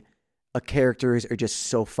the characters are just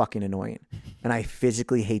so fucking annoying, and I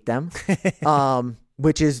physically hate them.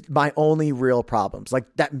 Which is my only real problems. Like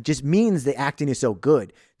that just means the acting is so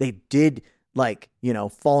good. They did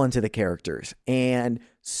fall into the characters. And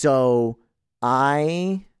so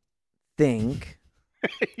I think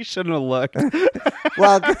You shouldn't have looked.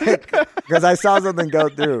 well, because I saw something go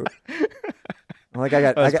through. I'm like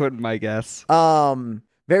I was putting my guess.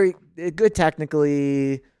 very good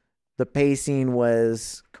technically. The pacing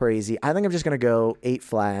was crazy. I think I'm just gonna go 8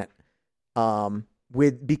 flat.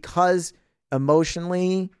 Because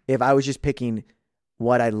emotionally, if I was just picking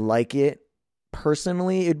what I like it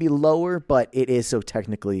personally, it'd be lower, but it is so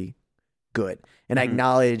technically good. And I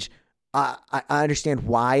acknowledge, I understand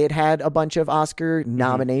why it had a bunch of Oscar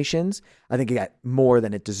nominations. I think it got more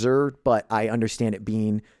than it deserved, but I understand it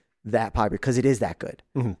being that popular because it is that good.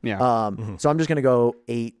 Yeah. So I'm just going to go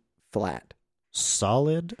 8 flat.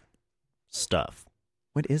 Solid stuff.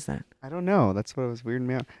 What is that? I don't know. That's what was weirding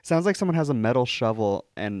me out. Sounds like someone has a metal shovel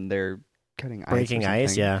and they're cutting ice. Breaking or ice,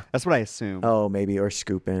 something. yeah. That's what I assume. Oh, maybe, or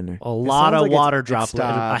scooping. A lot sounds of like it's- water it droplet, a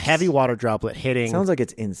stops. heavy water droplet hitting. Sounds like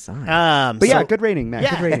it's inside. But yeah, so- good rating, Matt.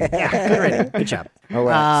 Yeah, Good rating. yeah, good rating. Good job. All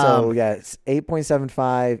right. So, yeah, it's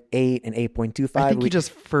 8.75, 8, and 8.25. I think you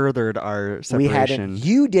just furthered our we separation. hadn't.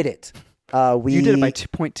 You did it. You did it by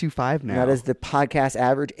 2.25 now. That is the podcast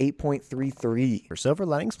average, 8.33. For Silver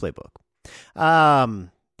Linings Playbook.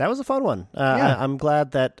 That was a fun one. Yeah. I'm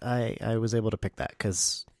glad that I was able to pick that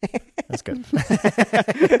because that's good.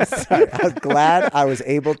 Sorry, I was glad I was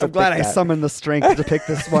able to I'm glad I pick that. summoned the strength to pick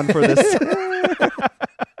this one for this.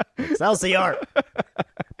 Excelsior.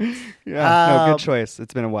 No, good choice.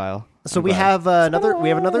 It's been a while. So I'm we glad. have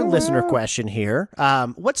another listener question here.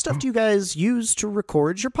 What stuff do you guys use to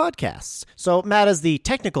record your podcasts? So Matt is the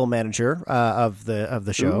technical manager of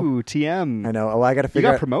the show. Ooh, TM. I know. Oh, I got to You figure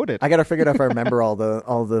got out. promoted. I got to figure out if I remember all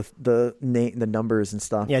the numbers and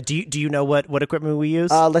stuff. Yeah. Do you know what equipment we use?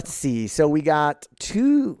 Let's see. So we got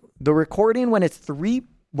the recording when it's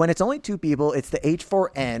only 2 people, it's the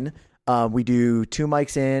H4N. We do 2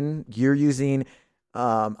 mics in. You're using,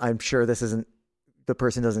 I'm sure the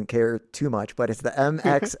person doesn't care too much, but it's the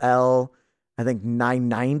MXL, I think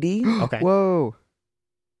 990. Okay. Whoa.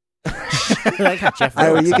 I got Jeff.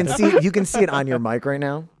 You can see it on your mic right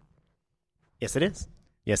now. Yes, it is.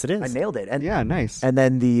 Yes, it is. I nailed it. And Yeah, nice. and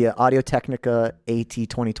then the Audio Technica AT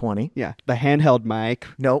 2020. Yeah, the handheld mic.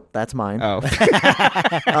 Nope, that's mine. Oh, same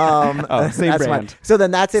that's brand. mine. So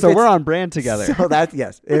then that's if so it's, we're on brand together. So that's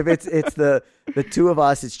yes. If it's the 2 of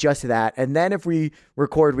us, it's just that. And then if we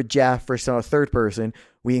record with Jeff or some third person,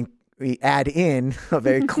 we add in a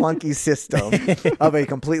very clunky system of a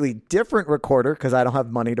completely different recorder because I don't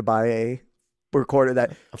have money to buy a recorder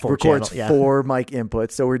that records channel, yeah. 4 mic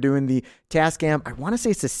inputs. So we're doing the Tascam. I want to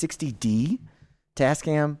say it's a 60D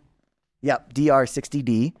Tascam. Yep,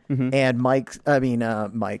 DR60D and Mike.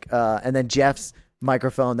 And then Jeff's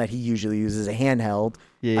microphone that he usually uses, a handheld.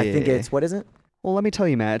 I think it's, what is it? Well, let me tell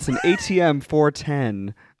you, Matt. It's an ATM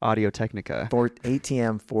 410 Audio Technica.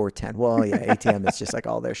 ATM 410. Well, yeah, ATM is just like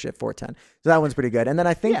all their shit 410. So that one's pretty good. And then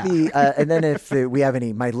I think and then if we have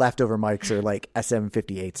my leftover mics are like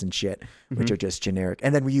SM58s and shit, which are just generic.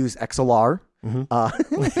 And then we use XLR.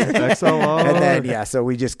 XLR. And then, so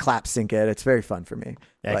we just clap sync it. It's very fun for me.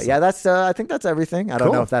 But Excellent. yeah, that's, I think that's everything. I don't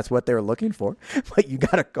Cool. know if that's what they were looking for, but you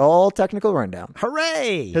got a all technical rundown.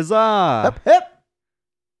 Hooray! Huzzah! Hip, hip.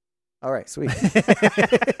 All right, sweet.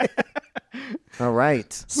 All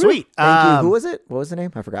right. Sweet. Thank you. Who was it? What was the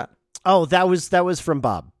name? I forgot. Oh, that was from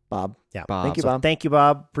Bob. Bob. Yeah. Bob. Thank you, So Bob. thank you,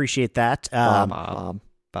 Bob. Appreciate that. Bob.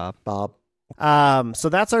 So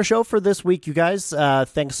that's our show for this week, you guys.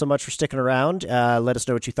 Thanks so much for sticking around. Let us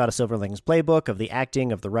know what you thought of Silverling's Playbook, of the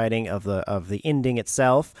acting, of the writing, of the ending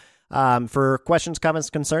itself. For questions, comments,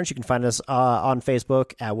 concerns, you can find us on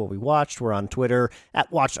Facebook at What We Watched. We're on Twitter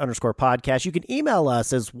at Watched_podcast. You can email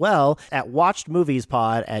us as well at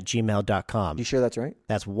watchedmoviespod@gmail.com. You sure that's right?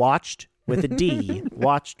 That's watched with a D,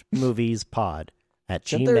 watchedmoviespod@gmail.com.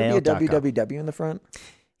 Shouldn't there be a www in the front?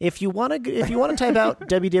 If you want to type out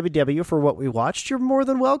www for What We Watched, you're more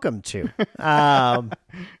than welcome to.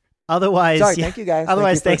 Otherwise, Sorry, thank you guys.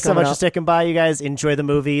 Otherwise, thanks so much for for sticking by, you guys. Enjoy the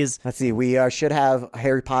movies. Let's see. We should have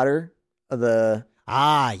Harry Potter.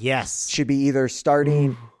 Yes. Should be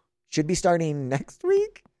starting next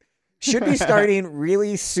week. Should be starting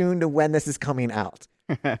really soon to when this is coming out.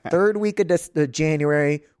 Third week of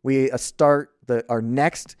January, we start our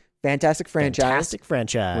next fantastic franchise.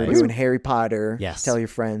 We're doing Harry Potter. Yes. Tell your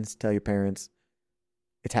friends, tell your parents.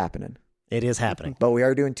 It's happening. It is happening. But we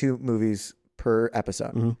are doing 2 movies per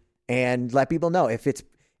episode. Mm-hmm. And let people know if it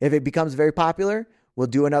becomes very popular, we'll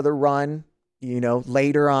do another run,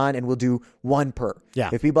 later on, and we'll do 1 per. Yeah.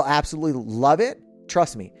 If people absolutely love it,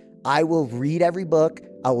 trust me, I will read every book,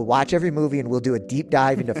 I will watch every movie, and we'll do a deep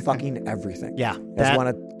dive into fucking everything. Yeah. I just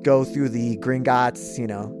want to go through the Gringotts,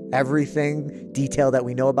 everything detail that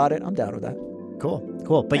we know about it. I'm down with that. Cool.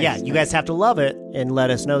 But Thanks. You guys have to love it and let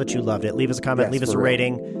us know that you loved it. Leave us a comment, Yes, leave us a for real.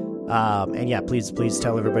 rating. And please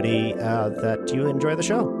tell everybody that you enjoy the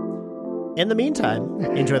show. In the meantime,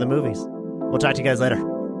 enjoy the movies. We'll talk to you guys later.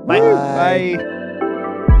 Bye. Bye. Bye.